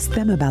jewelry. Ask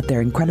them about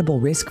their incredible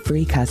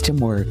risk-free custom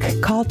work.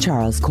 Call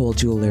Charles Cole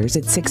Jewelers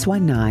at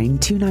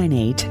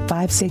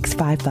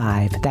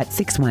 619-298-5655. That's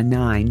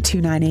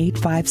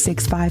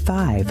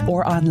 619-298-5655.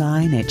 Or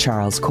online at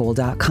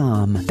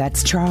charlescole.com.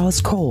 That's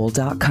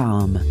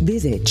charlescole.com.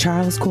 Visit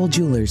Charles Cole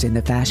Jewelers in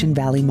the Fashion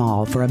Valley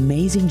Mall for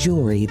amazing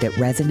jewelry that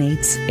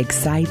resonates,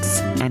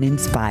 excites, and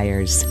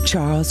inspires.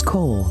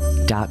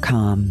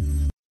 charlescole.com.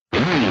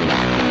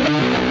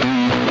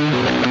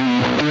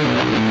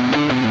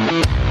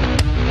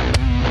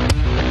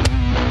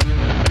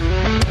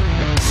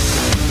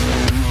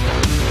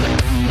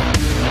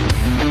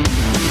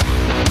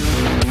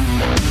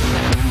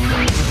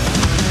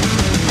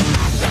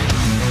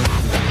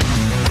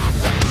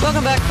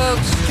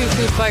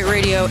 Fight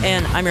Radio,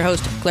 and I'm your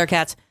host, Claire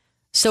Katz.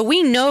 So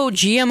we know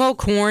GMO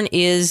corn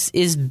is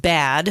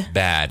bad.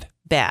 Bad.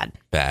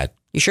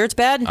 You sure it's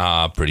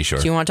bad? Pretty sure.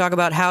 Do you want to talk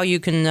about how you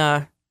can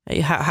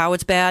how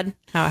it's bad?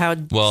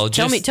 Well,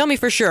 tell me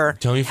for sure.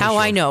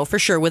 I know for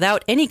sure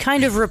without any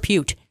kind of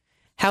repute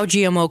how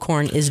GMO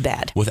corn is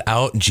bad.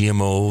 Without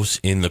GMOs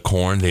in the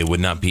corn, they would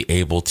not be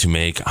able to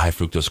make high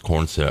fructose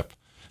corn syrup.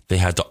 They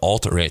had to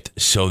alter it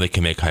so they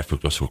can make high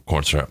fructose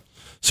corn syrup.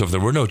 So if there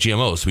were no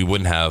GMOs, we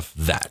wouldn't have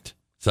that.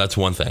 So that's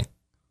one thing.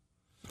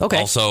 Okay.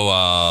 Also,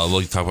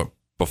 we'll talk about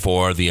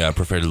before the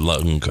perforated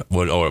lung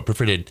or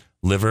perforated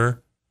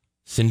liver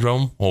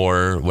syndrome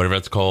or whatever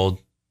it's called,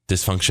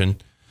 dysfunction.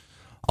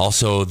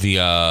 Also,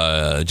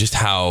 the just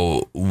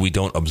how we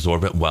don't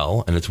absorb it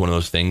well, and it's one of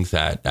those things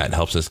that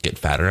helps us get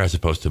fatter as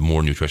opposed to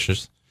more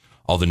nutritious.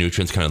 All the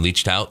nutrients kind of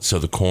leached out, so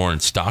the corn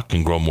stock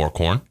can grow more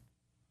corn.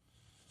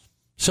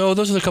 So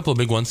those are a couple of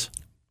big ones.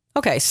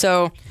 Okay,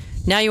 so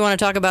now you want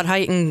to talk about how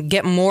you can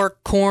get more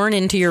corn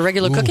into your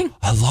regular cooking?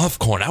 I love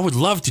corn. I would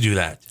love to do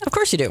that. Of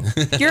course you do.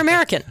 You're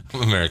American.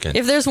 I'm American.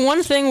 If there's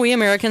one thing we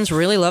Americans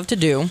really love to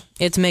do,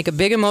 it's make a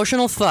big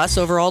emotional fuss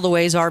over all the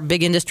ways our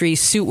big industry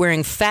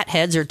suit-wearing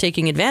fatheads are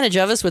taking advantage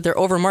of us with their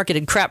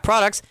over-marketed crap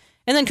products,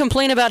 and then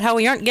complain about how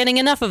we aren't getting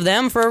enough of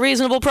them for a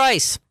reasonable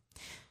price.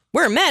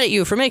 We're mad at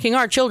you for making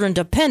our children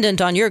dependent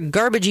on your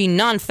garbagey,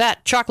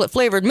 non-fat,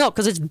 chocolate-flavored milk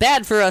because it's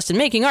bad for us and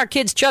making our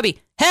kids chubby.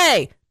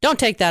 Hey! Don't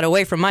take that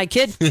away from my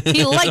kid.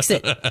 He likes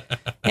it.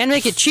 And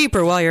make it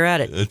cheaper while you're at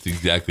it. That's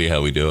exactly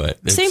how we do it.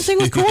 Same thing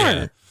with corn.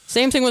 Yeah.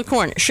 Same thing with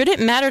corn. Should it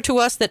matter to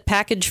us that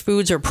packaged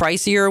foods are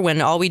pricier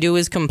when all we do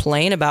is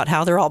complain about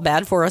how they're all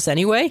bad for us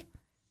anyway?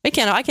 I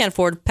can't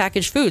afford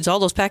packaged foods. All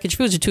those packaged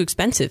foods are too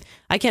expensive.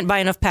 I can't buy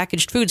enough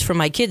packaged foods for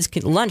my kids'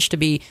 lunch to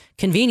be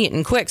convenient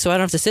and quick so I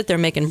don't have to sit there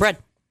making bread.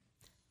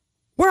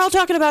 We're all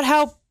talking about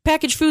how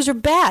packaged foods are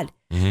bad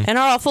and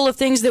are all full of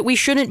things that we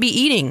shouldn't be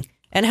eating.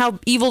 And how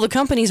evil the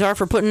companies are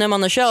for putting them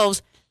on the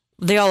shelves.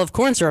 They all have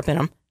corn syrup in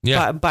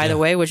them, by the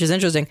way, which is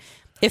interesting.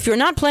 If you're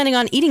not planning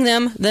on eating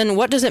them, then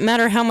what does it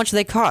matter how much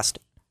they cost?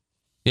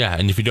 Yeah,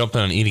 and if you don't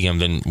plan on eating them,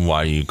 then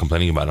why are you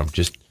complaining about them?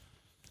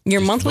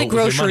 Your monthly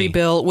grocery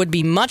bill would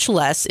be much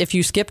less if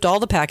you skipped all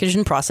the packaged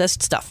and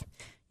processed stuff.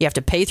 You have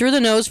to pay through the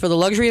nose for the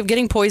luxury of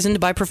getting poisoned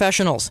by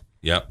professionals.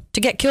 Yep.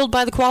 To get killed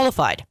by the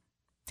qualified.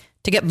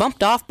 To get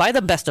bumped off by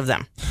the best of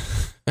them.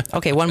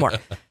 Okay, one more.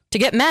 To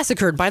get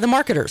massacred by the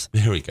marketers.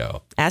 There we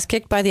go. Ass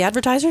kicked by the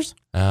advertisers?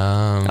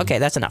 Okay,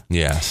 that's enough.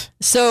 Yes.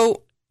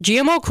 So,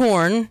 GMO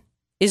corn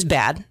is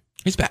bad.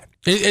 It's bad.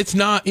 It's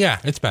not,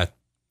 it's bad.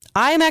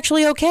 I am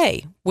actually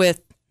okay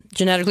with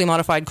genetically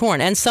modified corn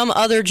and some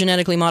other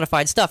genetically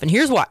modified stuff. And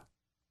here's why,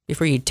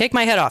 before you take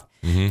my head off.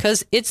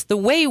 Because it's the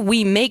way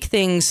we make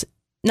things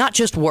not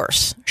just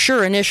worse.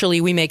 Sure, initially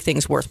we make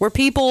things worse. We're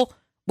people,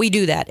 we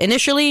do that.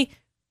 Initially,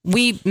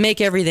 we make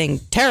everything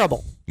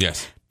terrible.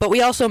 Yes. But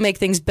we also make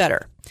things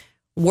better.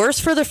 Worse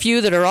for the few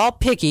that are all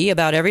picky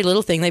about every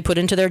little thing they put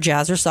into their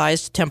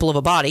jazzercised temple of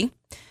a body,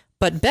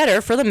 but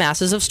better for the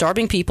masses of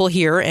starving people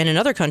here and in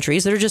other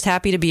countries that are just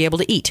happy to be able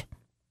to eat.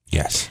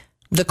 Yes.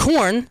 The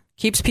corn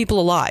keeps people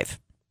alive.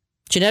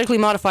 Genetically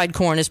modified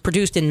corn is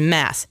produced in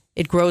mass.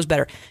 It grows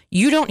better.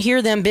 You don't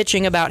hear them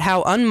bitching about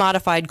how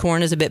unmodified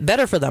corn is a bit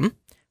better for them,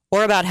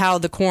 or about how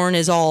the corn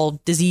is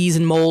all disease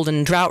and mold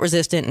and drought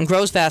resistant and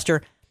grows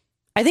faster.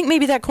 I think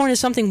maybe that corn is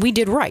something we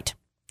did right.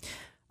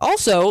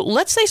 Also,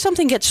 let's say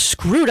something gets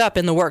screwed up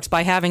in the works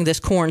by having this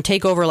corn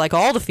take over like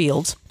all the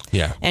fields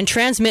and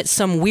transmit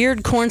some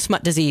weird corn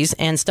smut disease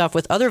and stuff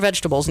with other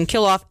vegetables and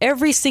kill off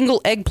every single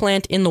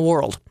eggplant in the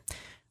world,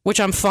 which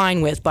I'm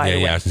fine with, by the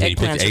way. Yeah, you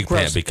picked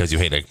eggplant because you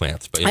hate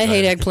eggplants. But I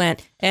hate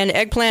eggplant. And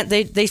eggplant,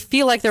 they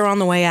feel like they're on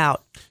the way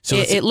out. So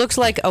it looks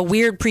like a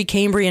weird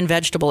Precambrian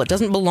vegetable. It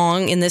doesn't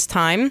belong in this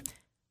time.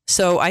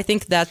 So I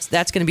think that's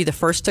going to be the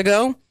first to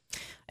go.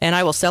 And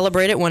I will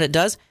celebrate it when it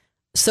does.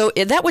 So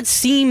that would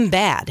seem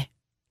bad.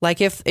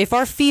 Like if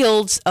our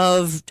fields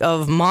of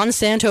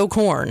Monsanto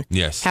corn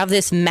have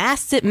this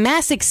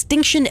mass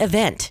extinction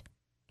event,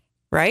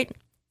 right?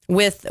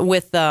 With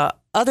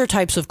other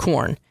types of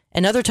corn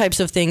and other types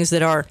of things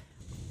that are,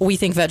 we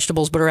think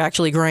vegetables, but are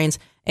actually grains,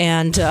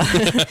 and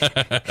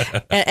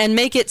and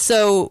make it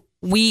so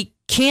we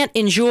can't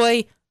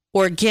enjoy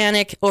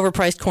organic,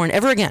 overpriced corn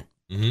ever again.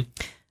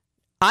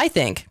 I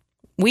think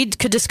we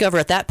could discover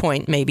at that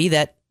point maybe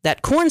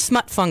that corn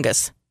smut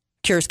fungus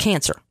cures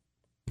cancer.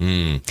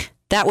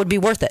 That would be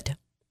worth it.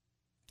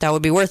 That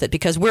would be worth it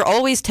because we're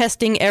always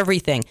testing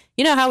everything.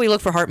 You know how we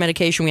look for heart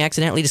medication, we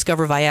accidentally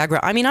discover Viagra?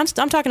 I mean, I'm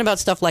talking about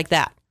stuff like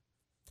that.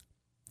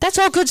 That's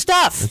all good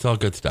stuff. It's all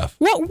good stuff.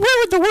 Where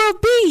would the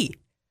world be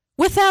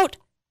without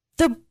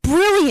the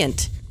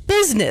brilliant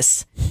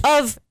business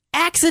of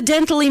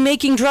accidentally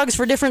making drugs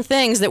for different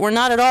things that were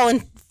not at all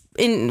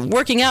in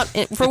working out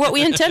for what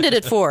we intended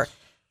it for?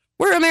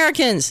 We're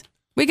Americans.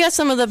 We got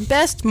some of the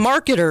best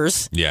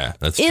marketers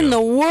in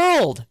the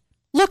world.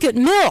 Look at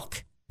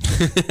milk.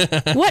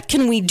 What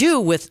can we do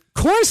with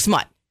corn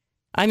smut?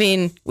 I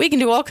mean, we can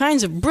do all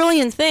kinds of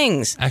brilliant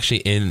things.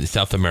 Actually, in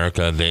South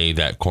America,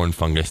 that corn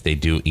fungus they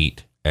do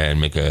eat.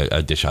 and make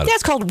a dish out of Yeah, it.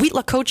 it's called wheat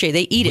la coche.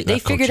 They eat it. They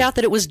figured out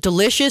that it was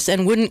delicious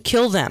and wouldn't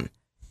kill them.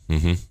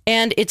 Mm-hmm.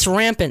 And it's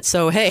rampant.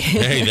 So, hey.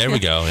 Hey, there we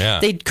go. Yeah.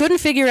 They couldn't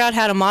figure out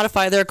how to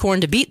modify their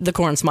corn to beat the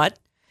corn smut.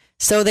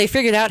 So they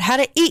figured out how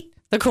to eat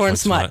the corn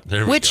smut.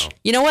 There we which, go.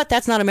 you know what?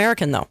 That's not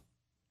American, though.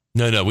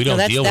 No, we don't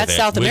deal with that's it.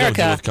 South we America.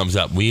 don't deal with what comes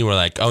up. We were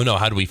like, oh no,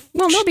 how do we?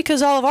 Well, no,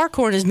 because all of our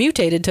corn is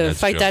mutated to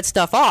fight true. that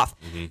stuff off.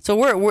 Mm-hmm. So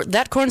we're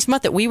that corn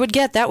smut that we would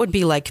get, that would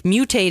be like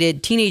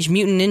mutated Teenage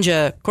Mutant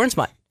Ninja corn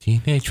smut.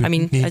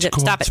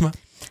 Stop it. Smut.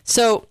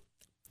 So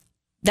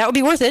that would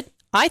be worth it.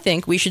 I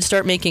think we should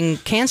start making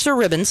cancer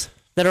ribbons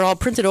that are all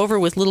printed over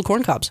with little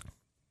corn cobs.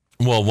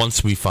 Well,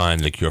 once we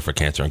find the cure for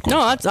cancer and corn.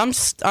 No,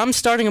 I'm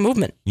starting a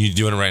movement. You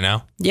doing it right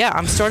now? Yeah,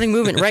 I'm starting a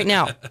movement right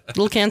now.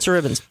 Little cancer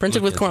ribbons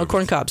printed with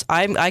corn cobs.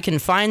 I can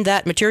find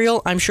that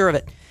material. I'm sure of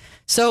it.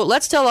 So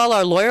let's tell all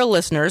our loyal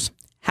listeners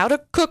how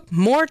to cook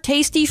more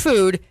tasty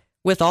food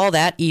with all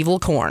that evil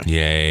corn.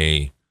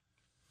 Yay.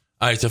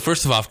 All right, so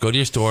first of all, go to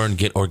your store and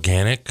get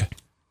organic,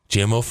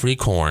 GMO-free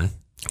corn.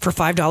 For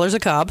 $5 a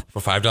cob. For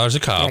 $5 a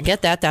cob. Yeah,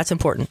 get that. That's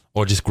important.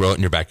 Or just grow it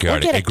in your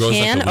backyard. Or get it grows a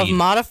can like a of weed.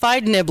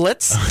 modified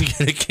niblets.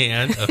 Get a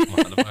can of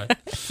modified.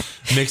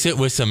 Mix it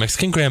with some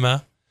Mexican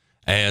crema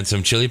and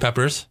some chili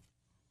peppers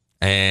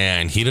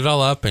and heat it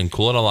all up and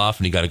cool it all off,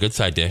 and you got a good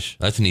side dish.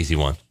 That's an easy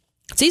one.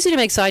 It's easy to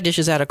make side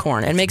dishes out of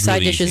corn and make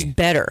side really dishes easy.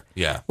 better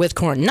with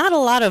corn. Not a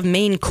lot of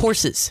main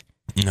courses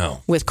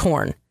No. with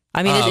corn.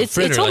 I mean, it's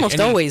fritter, almost like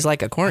any- always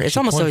like a corn. It's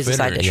almost corn always a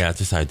side fritter. dish. Yeah,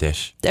 it's a side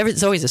dish.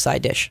 It's always a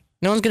side dish.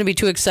 No one's going to be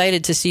too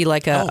excited to see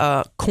like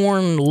a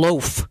corn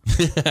loaf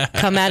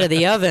come out of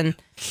the oven,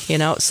 you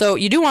know. So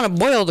you do want to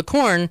boil the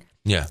corn.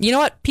 Yeah. You know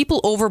what?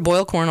 People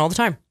overboil corn all the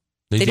time.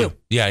 They do.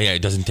 Yeah.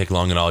 It doesn't take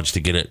long at all just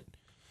to get it.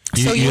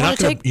 So you're not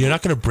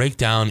going to break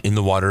down in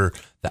the water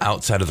the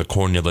outside of the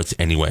corn niblets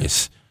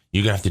anyways.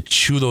 You're going to have to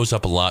chew those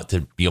up a lot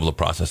to be able to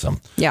process them.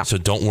 Yeah. So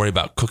don't worry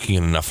about cooking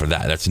it enough for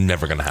that. That's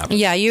never going to happen.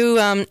 Yeah,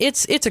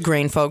 it's a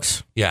grain,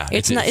 folks. Yeah.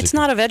 It's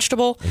not a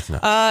vegetable. It's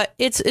not.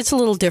 It's a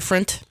little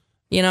different,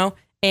 you know.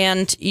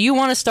 And you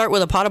want to start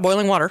with a pot of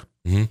boiling water.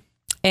 Mm-hmm.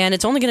 And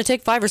it's only going to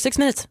take 5 or 6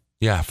 minutes.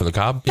 Yeah, for the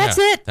cob. That's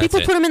it.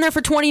 People put them in there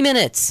for 20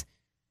 minutes.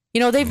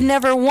 You know, they've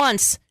never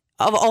once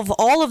of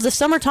all of the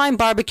summertime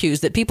barbecues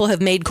that people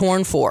have made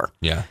corn for.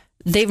 Yeah.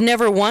 They've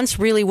never once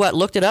really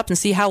looked it up and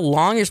see how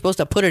long you're supposed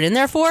to put it in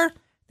there for.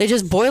 They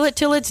just boil it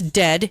till it's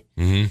dead,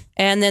 Mm-hmm.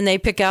 and then they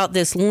pick out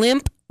this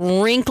limp,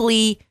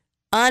 wrinkly,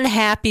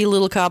 unhappy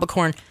little cob of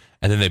corn.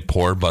 And then they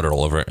pour butter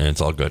all over it, and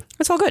it's all good.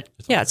 It's all good.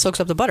 Yeah, it soaks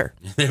up the butter.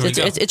 There we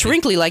go. It's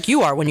wrinkly like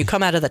you are when you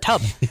come out of the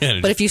tub. Yeah,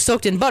 but if you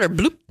soaked in butter,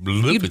 bloop,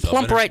 you'd it's all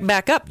plump better. right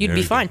back up. You'd There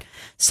be you go. fine.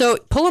 So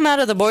pull them out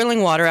of the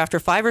boiling water after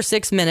 5 or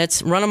 6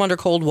 minutes. Run them under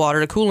cold water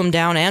to cool them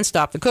down and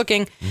stop the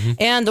cooking. Mm-hmm.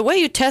 And the way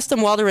you test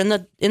them while they're in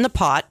the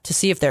pot to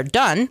see if they're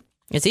done,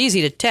 it's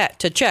easy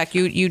to check.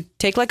 You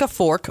take like a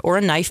fork or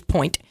a knife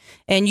point,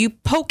 and you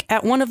poke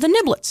at one of the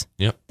niblets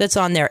that's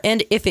on there.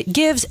 And if it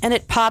gives and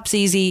it pops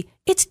easy,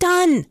 it's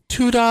done.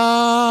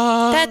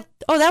 Ta-da!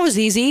 That was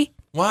easy.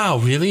 Wow,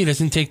 really? It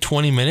doesn't take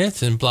 20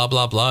 minutes and blah,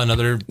 blah, blah.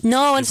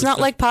 No, it's not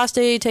like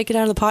pasta. You take it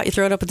out of the pot, you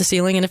throw it up at the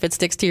ceiling, and if it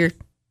sticks to your...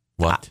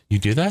 What? You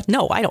do that?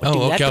 No, I don't do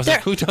that. Okay. I was But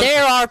like, who does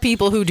there that? are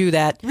people who do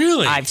that.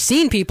 Really? I've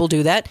seen people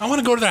do that. I want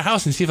to go to their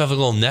house and see if I have a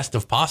little nest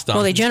of pasta.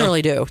 Well, they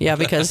generally do. Yeah,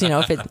 because, you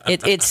know,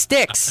 if it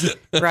sticks,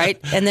 right?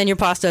 And then your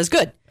pasta is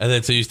good. And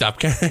then so you stop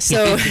caring.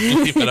 So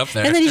You leave it up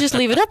there. And then you just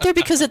leave it up there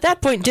because at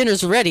that point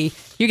dinner's ready.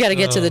 You got to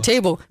get to the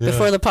table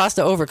before the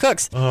pasta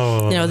overcooks.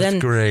 Oh, you know, that's then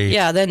great.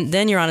 Yeah,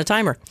 then you're on a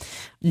timer.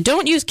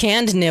 Don't use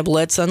canned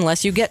niblets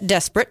unless you get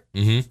desperate.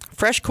 Mm-hmm.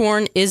 Fresh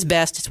corn is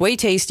best. It's way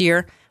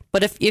tastier.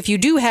 But if you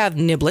do have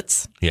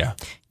niblets,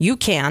 you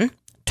can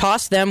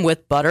toss them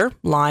with butter,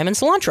 lime, and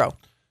cilantro.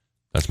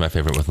 That's my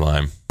favorite with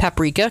lime.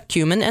 Paprika,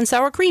 cumin, and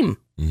sour cream.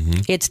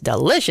 Mm-hmm. It's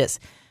delicious.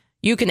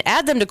 You can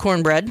add them to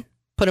cornbread,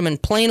 put them in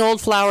plain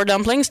old flour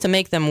dumplings to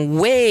make them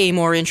way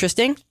more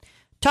interesting.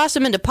 Toss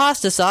them into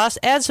pasta sauce,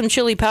 add some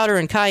chili powder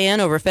and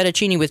cayenne over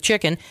fettuccine with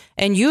chicken,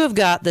 and you have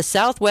got the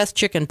Southwest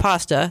chicken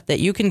pasta that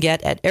you can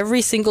get at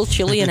every single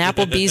Chili and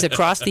Applebee's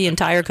across the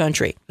entire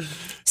country.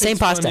 Same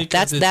pasta.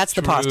 That's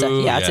the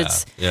pasta. Yeah,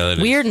 it's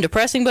weird and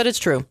depressing, but it's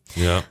true.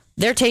 Yeah.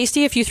 They're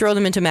tasty if you throw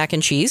them into mac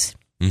and cheese.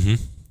 Mm-hmm.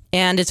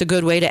 And it's a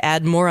good way to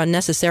add more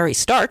unnecessary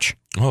starch.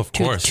 Oh, of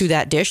course. To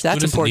that dish. That's Who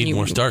doesn't important. need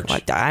more starch?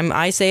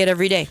 I say it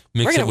every day.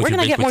 Mix it with we're your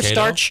gonna get baked more potato.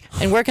 starch,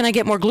 and where can I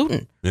get more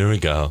gluten? There we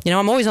go. You know,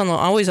 I'm always on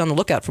the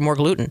lookout for more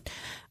gluten.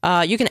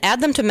 You can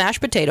add them to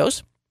mashed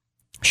potatoes,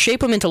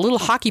 shape them into little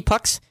hockey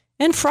pucks,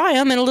 and fry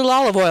them in a little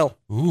olive oil.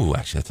 Ooh,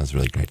 actually, that sounds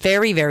really great.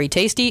 Very, very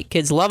tasty.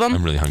 Kids love them.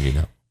 I'm really hungry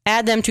now.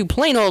 Add them to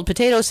plain old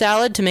potato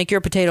salad to make your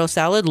potato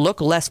salad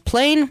look less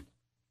plain,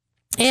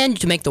 and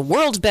to make the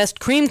world's best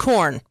cream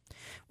corn.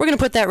 We're going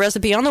to put that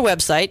recipe on the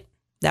website.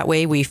 That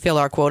way we fill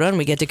our quota and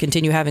we get to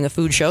continue having a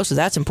food show, so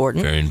that's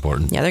important. Very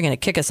important. Yeah, they're going to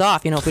kick us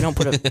off, if we don't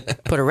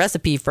put a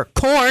recipe for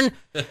corn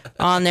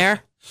on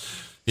there.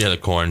 Yeah, the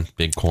corn,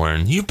 big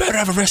corn. You better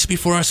have a recipe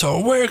for us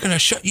or we're going to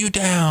shut you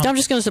down. I'm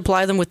just going to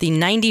supply them with the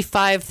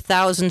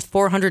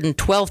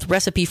 95,412th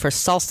recipe for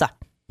salsa.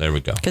 There we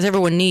go. Because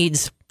everyone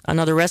needs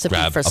Another recipe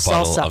grab for a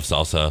bottle salsa. of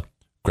salsa,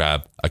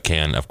 grab a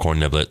can of corn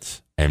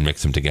niblets, and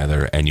mix them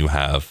together, and you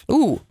have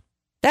Ooh,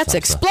 that's salsa.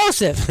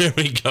 Explosive. There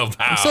we go. Wow.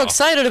 I'm so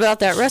excited about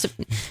that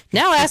recipe.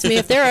 Now ask me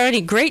if there are any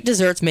great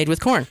desserts made with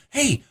corn.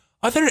 Hey,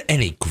 are there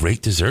any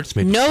great desserts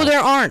made with No, corn? there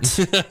aren't.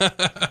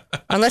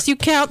 Unless you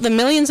count the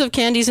millions of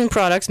candies and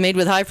products made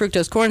with high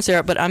fructose corn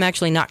syrup, but I'm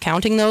actually not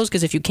counting those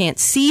because if you can't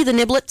see the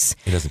niblets,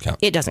 It doesn't count.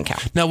 it doesn't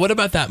count. Now, what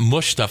about that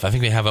mush stuff? I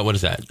think they have what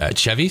is that?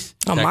 Chevy's?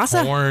 Oh, That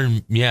masa?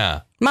 Corn,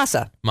 yeah.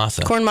 Masa.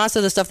 Corn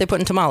masa, the stuff they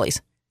put in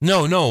tamales.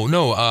 No.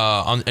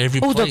 On every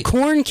Oh, plate. the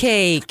corn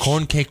cake.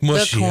 Corn cake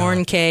mush. The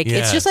corn cake. Yeah.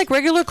 It's just like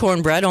regular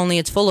cornbread, only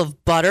it's full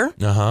of butter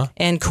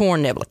and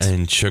corn niblets.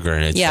 And sugar,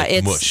 and it's like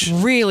it's mush.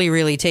 really,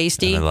 really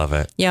tasty. And I love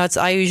it. Yeah,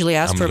 I usually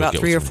ask I'm for gonna about get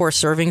 3 or some. 4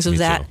 servings of Me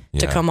that too.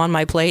 to Yeah. come on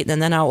my plate,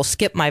 and then I will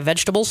skip my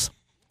vegetables.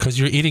 Because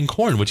you're eating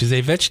corn, which is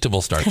a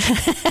vegetable starch.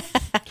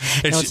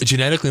 it's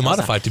genetically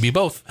modified to be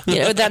both.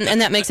 And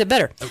that makes it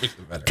better.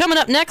 Coming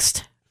up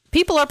next,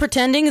 people are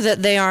pretending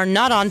that they are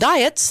not on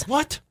diets.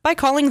 What? By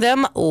calling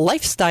them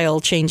lifestyle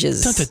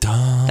changes. Dun, dun,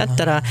 dun. Dun,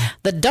 dun, dun.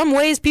 The dumb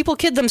ways people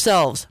kid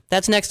themselves.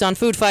 That's next on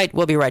Food Fight.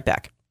 We'll be right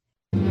back.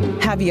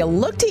 Have you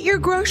looked at your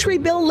grocery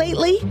bill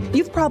lately?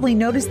 You've probably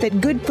noticed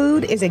that good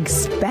food is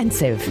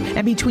expensive.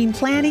 And between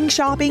planning,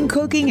 shopping,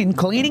 cooking, and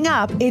cleaning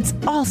up, it's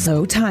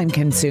also time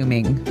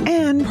consuming.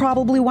 And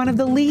probably one of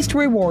the least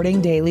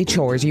rewarding daily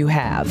chores you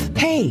have.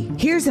 Hey,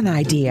 here's an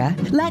idea.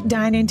 Let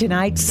Dine In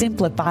Tonight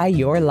simplify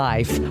your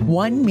life,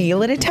 one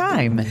meal at a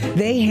time.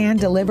 They hand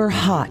deliver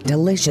hot,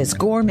 delicious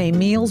gourmet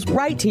meals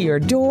right to your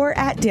door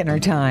at dinner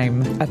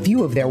time. A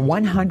few of their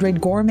 100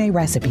 gourmet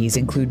recipes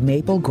include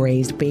maple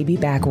glazed baby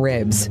back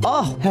ribs.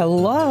 Oh,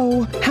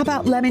 hello. How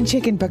about lemon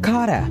chicken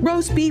piccata,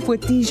 roast beef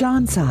with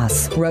Dijon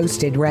sauce,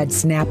 roasted red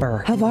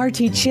snapper,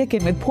 Havarti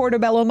chicken with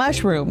portobello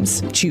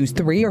mushrooms. Choose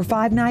 3 or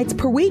 5 nights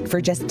per week for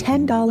just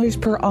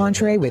 $10 per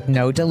entree with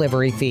no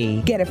delivery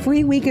fee. Get a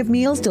free week of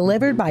meals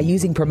delivered by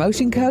using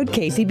promotion code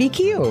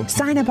KCBQ.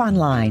 Sign up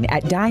online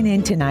at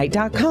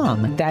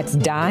dineinTonight.com. That's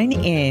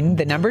dine-in,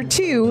 the number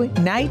 2,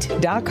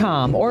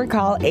 night.com, or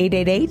call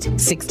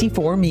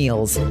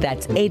 888-64-MEALS.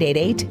 That's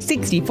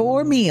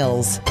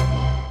 888-64-MEALS.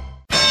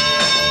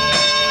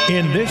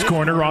 In this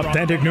corner,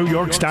 authentic New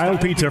York-style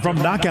pizza from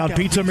Knockout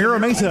Pizza Mira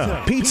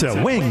Mesa. Pizza,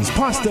 wings,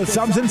 pasta,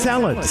 subs, and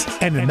salads.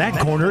 And in that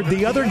corner,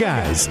 the other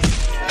guys.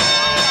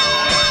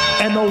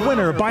 And the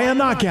winner by a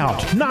knockout,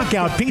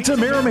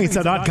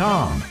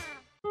 KnockoutPizzaMiraMesa.com.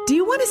 Do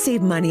you want to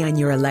save money on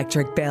your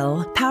electric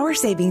bill?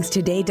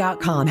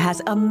 PowerSavingsToday.com has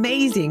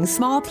amazing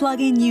small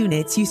plug-in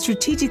units you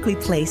strategically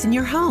place in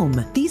your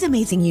home. These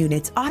amazing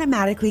units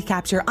automatically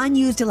capture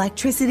unused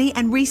electricity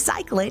and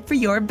recycle it for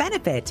your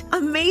benefit.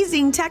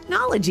 Amazing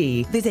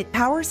technology! Visit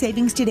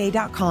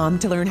PowerSavingsToday.com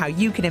to learn how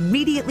you can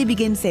immediately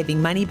begin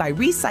saving money by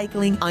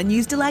recycling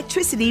unused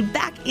electricity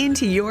back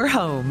into your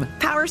home.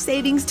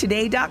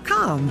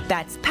 PowerSavingsToday.com.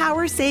 That's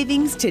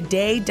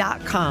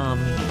PowerSavingsToday.com.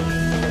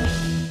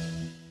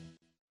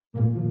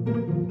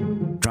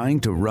 Trying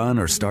to run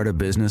or start a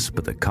business,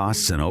 but the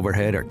costs and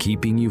overhead are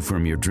keeping you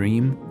from your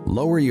dream?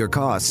 Lower your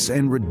costs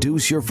and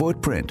reduce your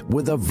footprint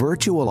with a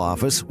virtual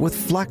office with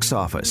Flex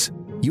Office.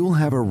 You'll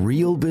have a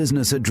real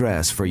business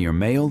address for your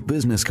mail,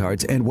 business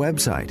cards, and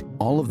website.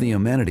 All of the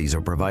amenities are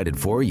provided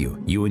for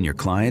you. You and your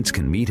clients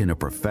can meet in a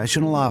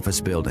professional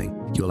office building.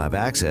 You'll have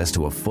access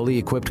to a fully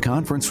equipped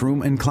conference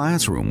room and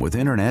classroom with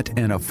internet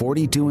and a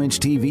 42-inch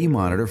TV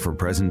monitor for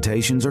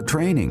presentations or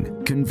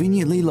training.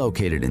 Conveniently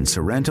located in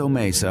Sorrento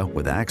Mesa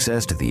with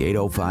access to the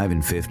 805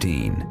 and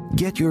 15.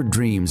 Get your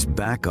dreams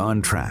back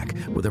on track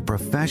with a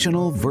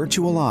professional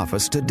virtual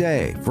office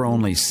today for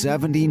only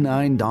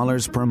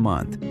 $79 per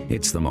month.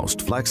 It's the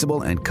most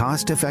flexible and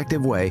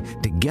cost-effective way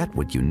to get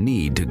what you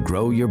need to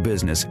grow your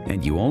business,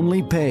 and you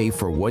only pay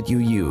for what you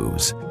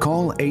use.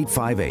 Call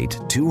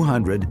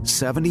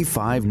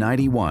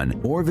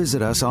 858-200-7591 or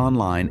visit us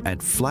online at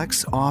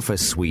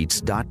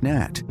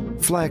flexofficesuites.net.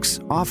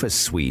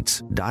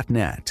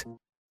 flexofficesuites.net.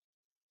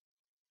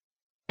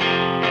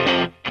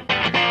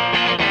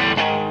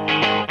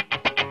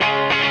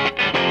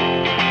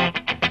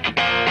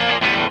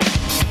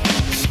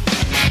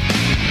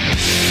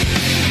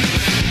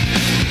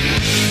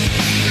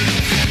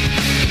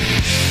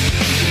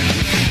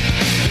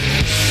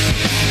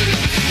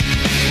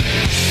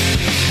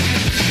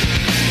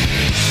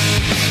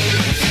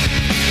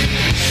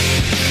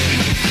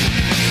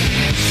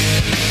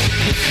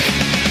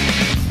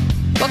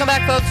 Welcome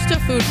back, folks, to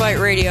Food Fight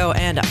Radio,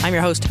 and I'm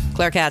your host,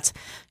 Claire Katz.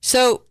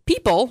 So,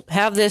 people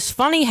have this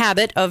funny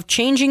habit of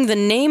changing the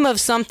name of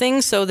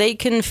something so they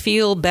can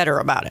feel better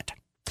about it.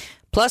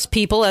 Plus,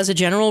 people, as a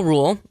general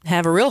rule,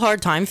 have a real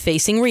hard time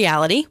facing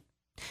reality,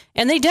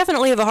 and they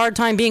definitely have a hard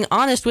time being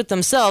honest with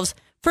themselves.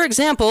 For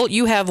example,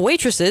 you have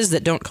waitresses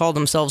that don't call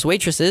themselves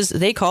waitresses,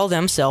 they call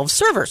themselves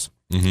servers.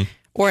 Mm-hmm.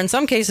 Or in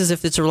some cases,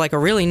 if it's like a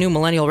really new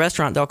millennial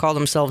restaurant, they'll call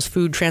themselves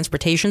food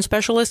transportation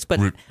specialists. But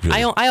really?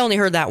 I only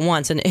heard that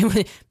once, and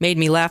it made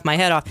me laugh my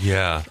head off.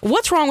 Yeah.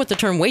 What's wrong with the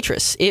term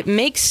waitress? It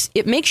makes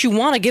you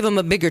want to give them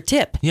a bigger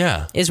tip.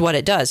 Yeah. Is what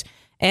it does.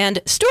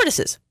 And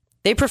stewardesses.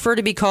 They prefer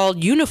to be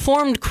called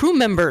uniformed crew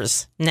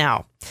members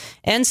now.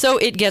 And so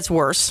it gets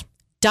worse.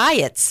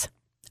 Diets,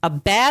 a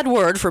bad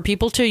word for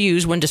people to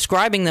use when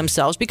describing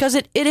themselves because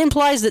it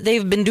implies that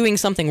they've been doing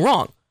something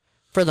wrong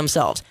for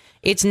themselves.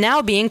 It's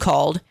now being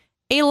called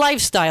a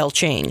lifestyle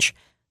change.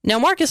 Now,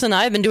 Marcus and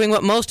I have been doing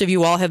what most of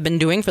you all have been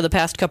doing for the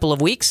past couple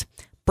of weeks,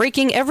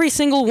 breaking every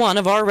single one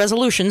of our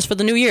resolutions for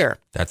the new year.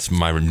 That's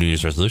my New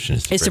Year's resolution.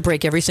 Is to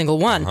break every single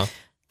one.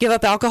 Give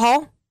up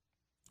alcohol.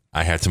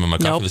 I had some in my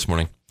coffee this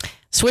morning.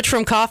 Switch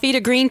from coffee to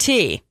green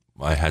tea.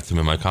 I had some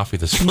in my coffee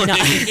this morning.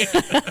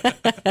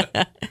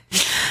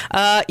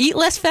 Eat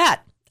less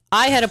fat.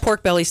 I had a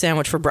pork belly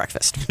sandwich for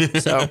breakfast.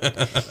 So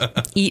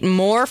eat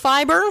more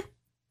fiber.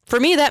 For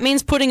me, that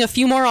means putting a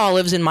few more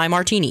olives in my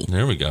martini.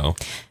 There we go.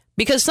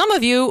 Because some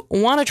of you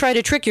want to try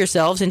to trick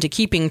yourselves into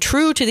keeping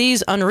true to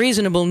these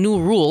unreasonable new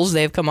rules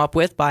they've come up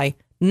with by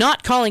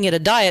not calling it a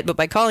diet, but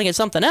by calling it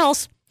something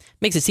else.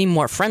 Makes it seem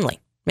more friendly.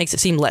 Makes it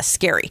seem less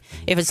scary.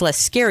 If it's less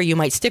scary, you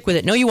might stick with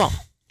it. No, you won't.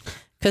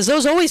 Because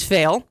those always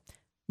fail.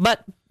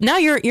 But now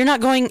you're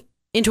not going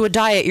into a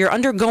diet. You're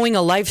undergoing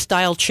a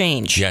lifestyle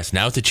change. Yes,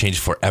 now it's a change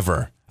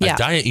forever. Yeah. A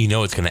diet, you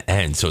know it's going to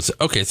end. So it's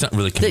okay. It's not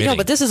really committing. No,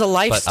 but this is a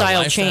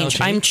lifestyle change.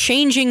 I'm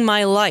changing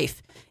my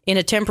life in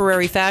a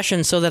temporary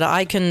fashion so that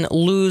I can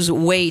lose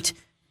weight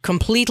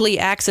completely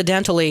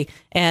accidentally,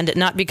 and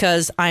not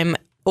because I'm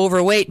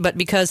overweight, but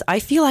because I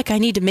feel like I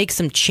need to make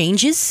some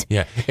changes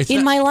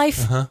in my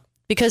life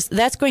because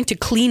that's going to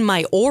clean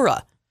my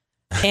aura.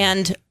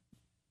 And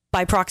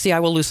by proxy, I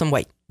will lose some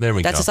weight. There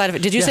we go. That's a side of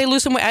it. Did you say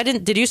lose some weight? I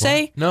didn't. Did you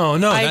say? No.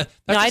 I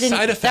didn't.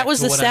 Side effect that was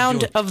the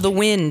sound of the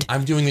wind.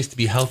 I'm doing this to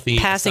be healthy.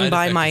 Passing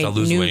by my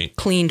new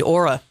cleaned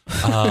aura.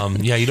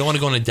 Yeah, you don't want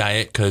to go on a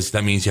diet because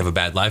that means you have a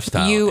bad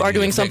lifestyle. You are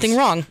doing something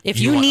wrong. If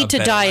you need to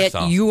diet,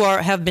 you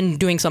have been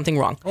doing something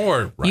wrong.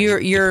 Or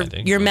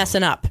you're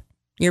messing up.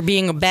 You're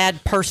being a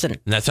bad person.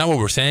 And that's not what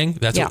we're saying.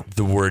 That's what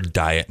the word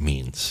diet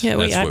means. Yeah,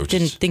 I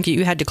didn't think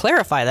you had to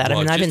clarify that.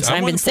 Well, I've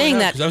been saying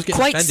that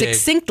quite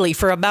succinctly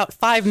for about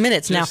 5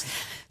 minutes now.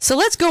 So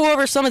let's go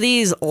over some of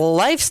these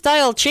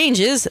lifestyle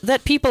changes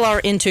that people are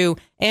into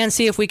and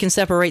see if we can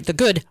separate the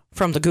good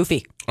from the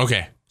goofy.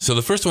 Okay. So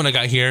the first one I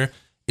got here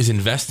is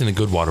invest in a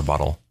good water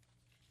bottle.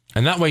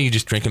 And that way you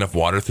just drink enough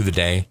water through the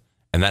day,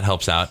 and that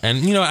helps out.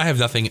 And, I have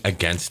nothing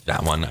against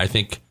that one. I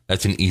think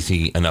that's an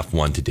easy enough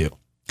one to do.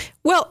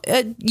 Well,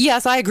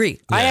 yes, I agree.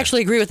 Yeah. I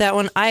actually agree with that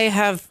one. I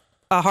have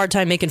a hard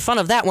time making fun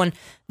of that one.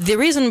 The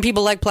reason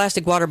people like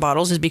plastic water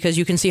bottles is because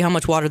you can see how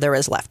much water there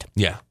is left.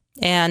 Yeah.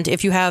 And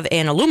if you have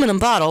an aluminum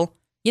bottle,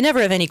 you never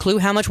have any clue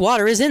how much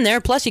water is in there.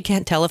 Plus, you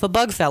can't tell if a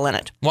bug fell in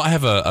it. Well, I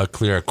have a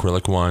clear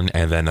acrylic one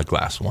and then a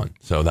glass one.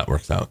 So that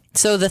works out.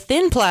 So the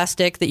thin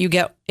plastic that you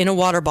get in a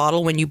water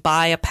bottle when you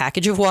buy a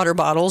package of water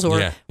bottles,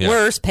 or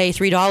worse, pay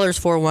 $3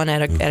 for one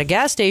at a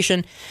gas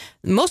station,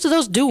 most of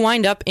those do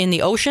wind up in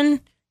the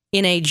ocean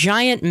in a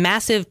giant,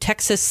 massive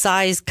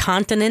Texas-sized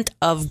continent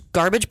of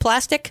garbage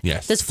plastic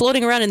that's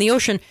floating around in the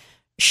ocean.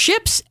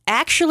 Ships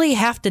actually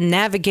have to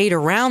navigate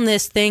around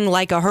this thing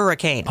like a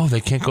hurricane. Oh,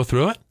 they can't go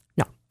through it?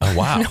 No. Oh,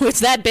 wow. No,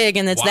 it's that big,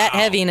 and it's that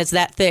heavy, and it's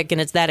that thick,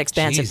 and it's that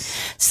expansive.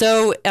 Jeez.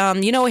 So,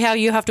 you know how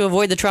you have to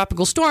avoid the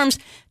tropical storms?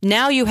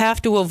 Now you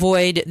have to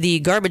avoid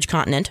the garbage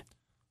continent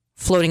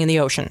floating in the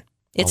ocean.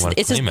 It's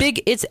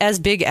as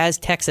big as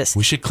Texas.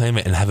 We should claim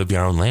it and have it be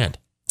our own land.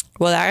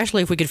 Well,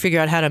 actually, if we could figure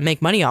out how to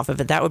make money off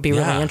of it, that would be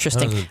really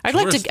interesting. I'd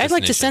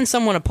like to send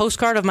someone a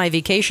postcard of my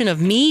vacation of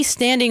me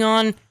standing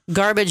on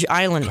Garbage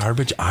Island.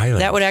 Garbage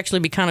Island. That would actually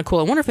be kind of cool.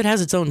 I wonder if it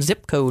has its own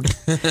zip code.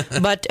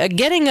 But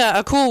getting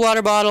a cool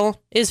water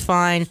bottle is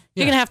fine.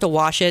 You're going to have to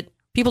wash it.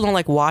 People don't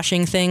like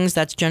washing things.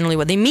 That's generally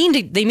what they mean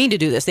to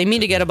do this. They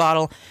mean to get a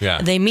bottle.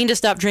 Yeah. They mean to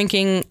stop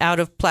drinking out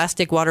of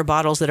plastic water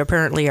bottles that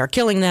apparently are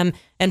killing them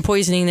and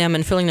poisoning them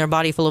and filling their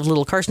body full of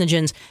little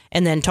carcinogens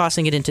and then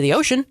tossing it into the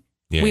ocean.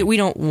 Yeah. We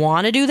don't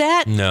want to do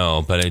that.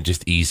 No, but it's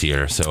just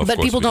easier. But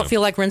people don't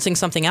feel like rinsing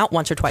something out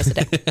once or twice a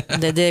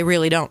day. They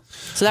really don't.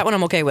 So that one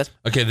I'm okay with.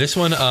 Okay, this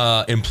one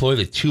employed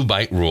a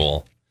 2-bite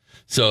rule.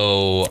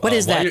 So what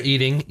is that? While you're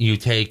eating, you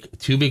take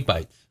 2 big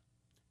bites,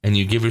 and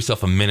you give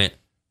yourself a minute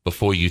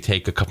before you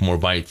take a couple more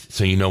bites,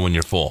 so you know when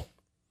you're full.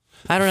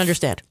 I don't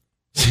understand.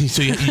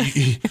 So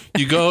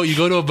you go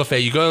to a buffet,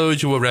 you go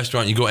to a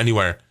restaurant, you go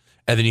anywhere.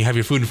 And then you have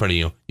your food in front of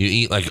you. You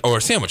eat or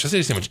a sandwich. Let's say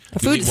a sandwich.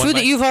 Food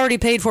that you've already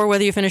paid for,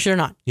 whether you finish it or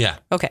not. Yeah.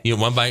 Okay. You eat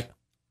 1 bite,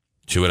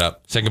 chew it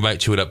up. 2nd bite,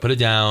 chew it up. Put it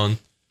down.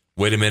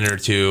 Wait a minute or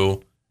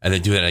 2, and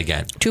then do that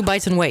again. 2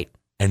 bites and wait.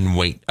 And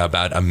wait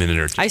about a minute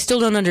or 2. I still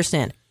don't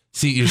understand.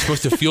 See, you're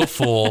supposed to feel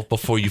full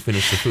before you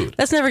finish the food.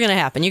 That's never going to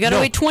happen. You got to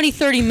wait 20,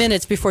 30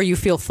 minutes before you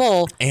feel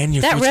full. And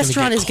that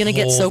restaurant is going to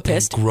get so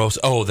pissed. Gross.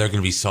 Oh, they're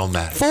going to be so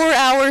mad. 4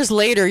 hours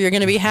later, you're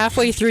going to be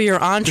halfway through your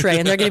entree,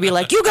 and they're going to be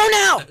like, "You go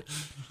now.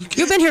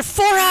 You've been here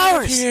 4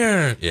 hours."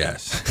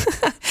 Yes.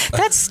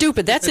 That's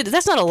stupid. That's it.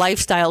 That's not a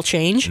lifestyle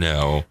change.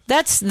 No.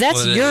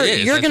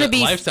 You're going to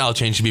be lifestyle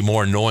change should be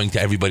more annoying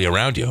to everybody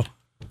around you.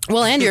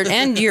 Well, and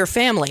your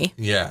family.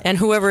 Yeah. And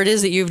whoever it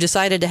is that you've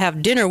decided to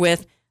have dinner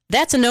with,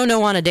 that's a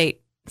no-no on a date,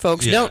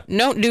 folks. Yeah.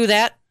 Don't do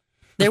that.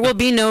 There will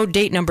be no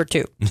date number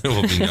 2. There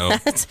will be no.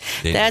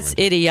 That's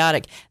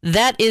idiotic.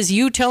 That is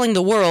you telling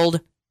the world,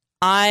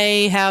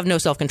 I have no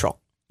self-control.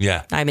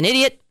 Yeah. I'm an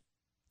idiot.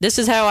 This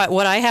is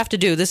what I have to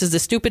do. This is the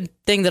stupid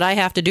thing that I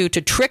have to do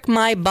to trick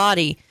my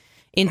body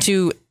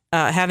into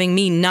having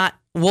me not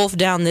wolf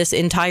down this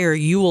entire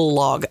Yule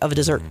log of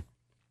dessert.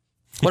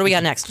 What do we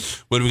got next?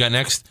 What do we got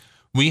next?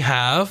 We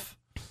have,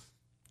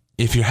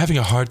 if you're having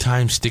a hard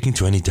time sticking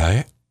to any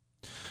diet,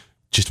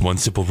 just one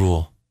simple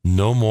rule.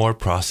 No more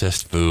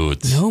processed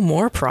foods. No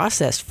more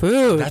processed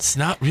foods. That's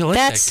not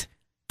realistic.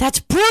 That's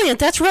brilliant.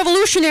 That's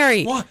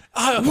revolutionary. What?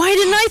 Why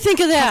didn't I think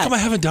of that? How come I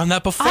haven't done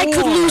that before? I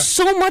could lose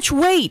so much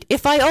weight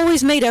if I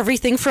always made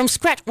everything from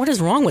scratch. What is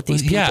wrong with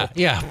these people?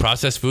 Yeah.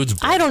 Processed foods.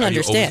 I don't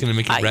understand. Are you always going to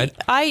make your bread?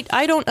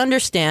 I don't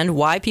understand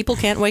why people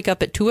can't wake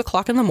up at 2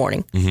 o'clock in the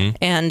morning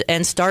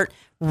and start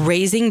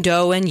raising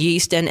dough and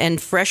yeast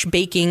and fresh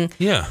baking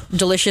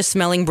delicious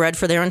smelling bread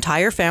for their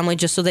entire family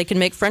just so they can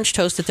make French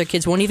toast that their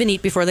kids won't even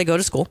eat before they go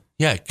to school.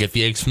 Yeah, get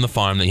the eggs from the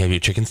farm. Then you have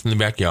your chickens in the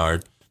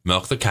backyard.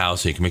 Milk the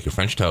cows so you can make your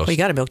French toast. Well, you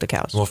got to milk the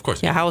cows. Well, of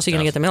course. Yeah, how else are you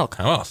going to get the milk?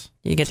 How else?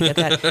 You get to get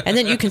that. And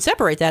then you can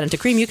separate that into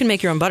cream. You can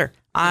make your own butter.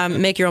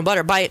 Make your own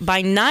butter.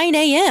 By 9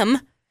 a.m.,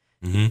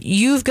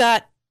 you've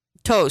got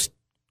toast.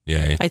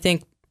 Yeah. I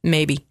think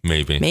maybe.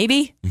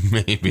 Maybe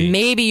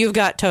you've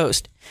got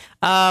toast.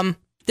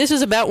 This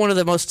is about one of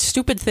the most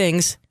stupid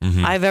things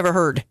I've ever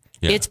heard.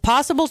 Yeah. It's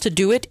possible to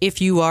do it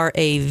if you are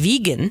a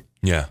vegan.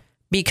 Yeah.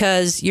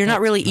 Because you're not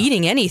really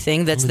eating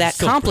anything that's that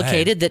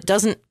complicated that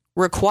doesn't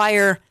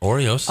require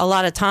Oreos. A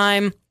lot of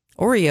time.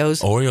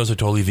 Oreos are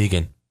totally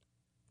vegan.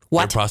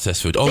 What? They're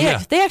processed food.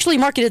 They actually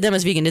marketed them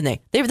as vegan,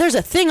 didn't they? There's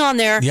a thing on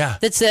there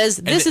that says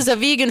this is a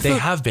vegan food. They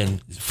have been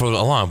for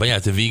a long, but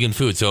it's a vegan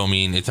food. So I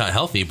mean, it's not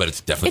healthy, but it's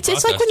definitely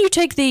processed. It's like when you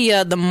take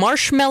the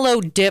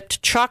marshmallow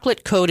dipped,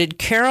 chocolate coated,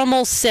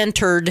 caramel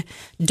centered,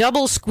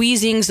 double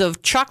squeezings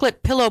of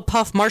chocolate pillow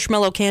puff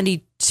marshmallow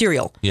candy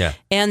cereal. Yeah.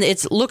 And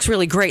it looks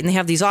really great. And they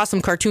have these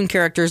awesome cartoon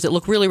characters that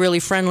look really,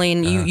 really friendly.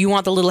 And you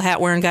want the little hat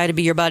wearing guy to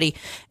be your buddy.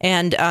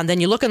 And then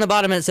you look on the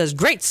bottom and it says,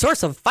 great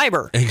source of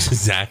fiber.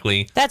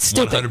 Exactly. That's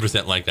stupid.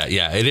 100% like that.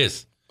 Yeah, it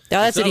is. Yeah,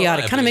 that's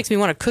idiotic. Kind of makes me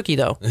want a cookie,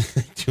 though.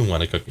 Do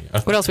want a cookie.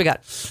 What else we got?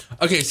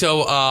 Okay,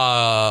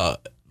 so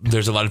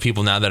there's a lot of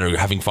people now that are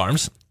having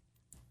farms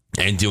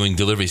and doing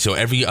delivery. So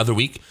every other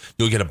week,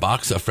 you'll get a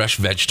box of fresh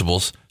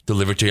vegetables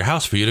delivered to your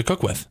house for you to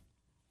cook with.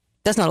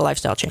 That's not a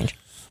lifestyle change.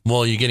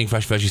 Well, you're getting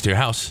fresh veggies to your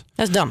house.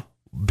 That's dumb.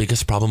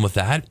 Biggest problem with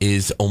that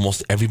is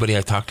almost everybody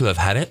I've talked to have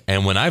had it.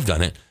 And when I've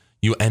done it,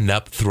 you end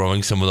up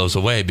throwing some of those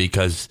away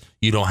because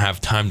you don't have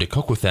time to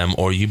cook with them,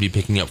 or you'd be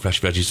picking up fresh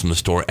veggies from the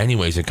store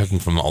anyways and cooking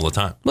from them all the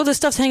time. Well, the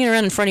stuff's hanging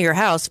around in front of your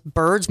house.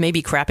 Birds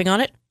maybe crapping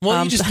on it.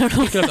 Well, you just pick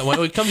it up that way.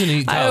 It comes in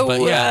a tub,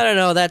 but yeah. I don't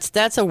know.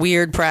 That's a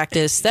weird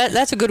practice.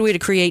 That's a good way to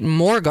create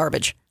more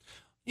garbage.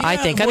 Yeah, I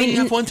think. I mean, you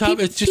have one tub,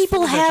 it's just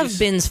people have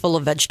bins full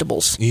of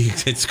vegetables.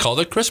 It's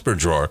called a crisper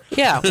drawer.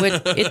 Yeah,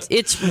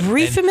 it's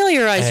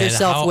refamiliarize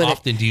yourself with it. How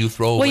often do you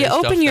throw away you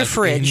stuff open your that's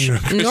fridge.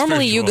 in your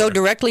Normally, you drawer? go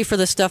directly for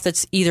the stuff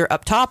that's either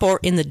up top or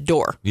in the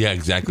door. Yeah,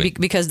 exactly.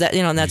 Because that's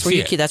where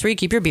you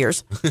keep your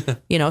beers.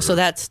 So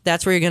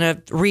that's where you're going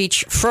to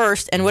reach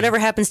first, and whatever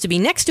happens to be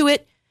next to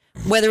it.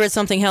 Whether it's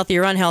something healthy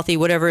or unhealthy,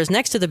 whatever is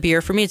next to the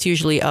beer, for me, it's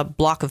usually a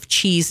block of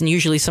cheese and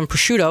usually some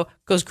prosciutto.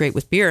 Goes great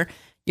with beer.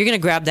 You're going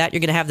to grab that. You're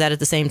going to have that at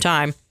the same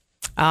time.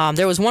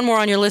 There was one more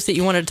on your list that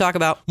you wanted to talk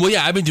about. Well,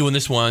 yeah, I've been doing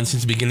this one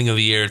since the beginning of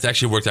the year. It's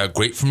actually worked out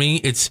great for me.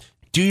 It's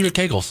do your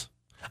Kegels.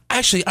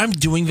 Actually, I'm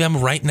doing them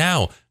right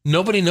now.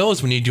 Nobody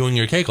knows when you're doing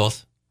your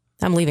Kegels.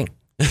 I'm leaving.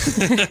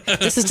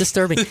 This is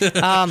disturbing.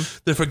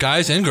 They're for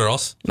guys and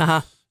girls.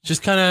 Uh-huh.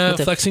 Just kind of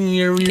flexing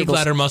your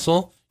bladder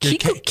muscle.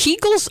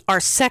 Kegels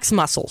are sex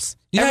muscles.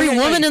 Yeah, Every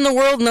woman in the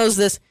world knows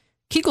this.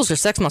 Kegels are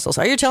sex muscles.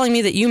 Are you telling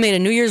me that you made a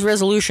New Year's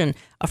resolution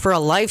for a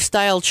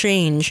lifestyle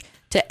change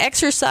to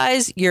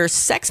exercise your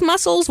sex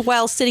muscles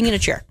while sitting in a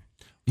chair?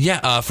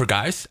 Yeah, for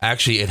guys,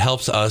 actually, it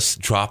helps us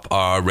drop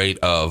our rate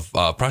of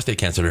prostate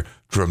cancer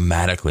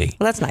dramatically.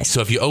 Well, that's nice. So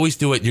if you always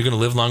do it, you're going to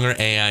live longer,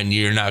 and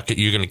you're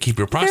going to keep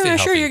your prostate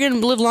healthy. Sure, you're going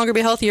to live longer,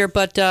 be healthier,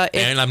 but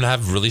and I'm going to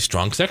have really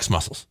strong sex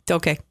muscles.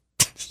 Okay.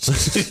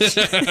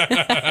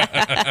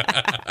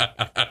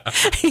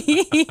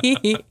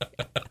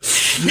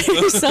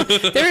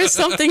 There is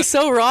something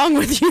so wrong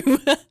with you.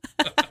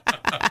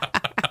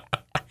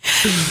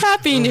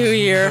 Happy New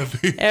Year,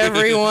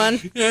 everyone.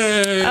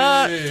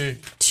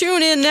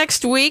 Tune in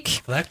next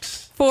week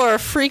for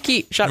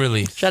Freaky... Shut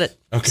it.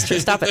 Okay.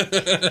 Stop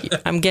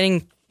it. I'm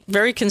getting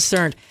very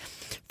concerned.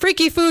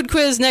 Freaky Food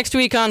Quiz next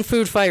week on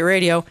Food Fight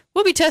Radio.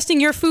 We'll be testing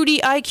your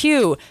foodie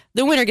IQ.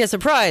 The winner gets a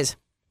prize.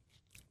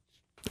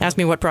 Ask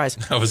me what prize.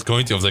 I was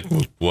like,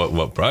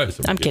 what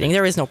prize? I'm kidding.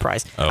 There is no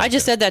prize. Oh, I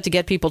just said that to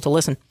get people to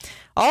listen.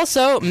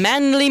 Also,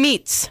 Manly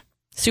Meats.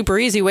 Super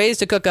easy ways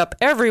to cook up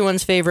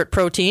everyone's favorite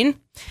protein.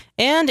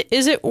 And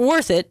is it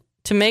worth it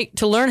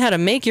to learn how to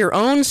make your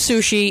own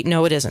sushi?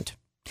 No, it isn't.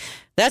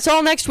 That's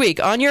all next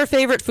week on your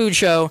favorite food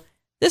show.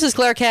 This is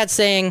Claire Katz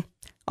saying,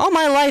 all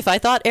my life I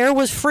thought air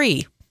was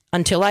free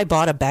until I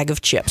bought a bag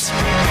of chips.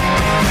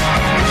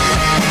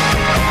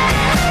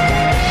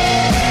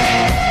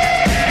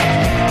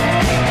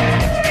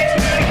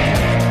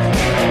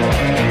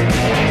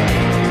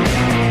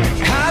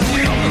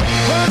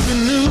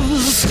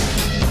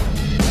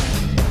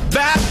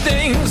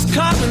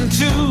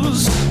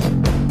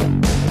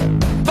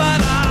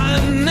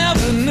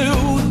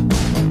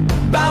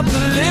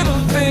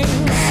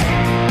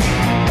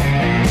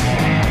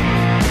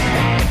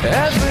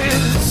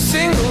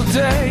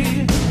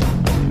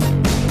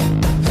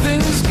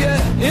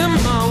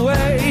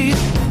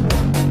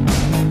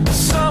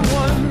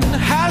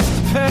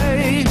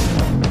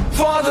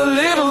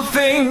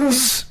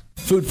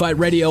 Food Fight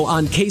Radio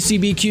on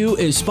KCBQ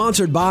is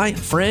sponsored by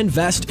Fran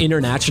Vest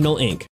International, Inc.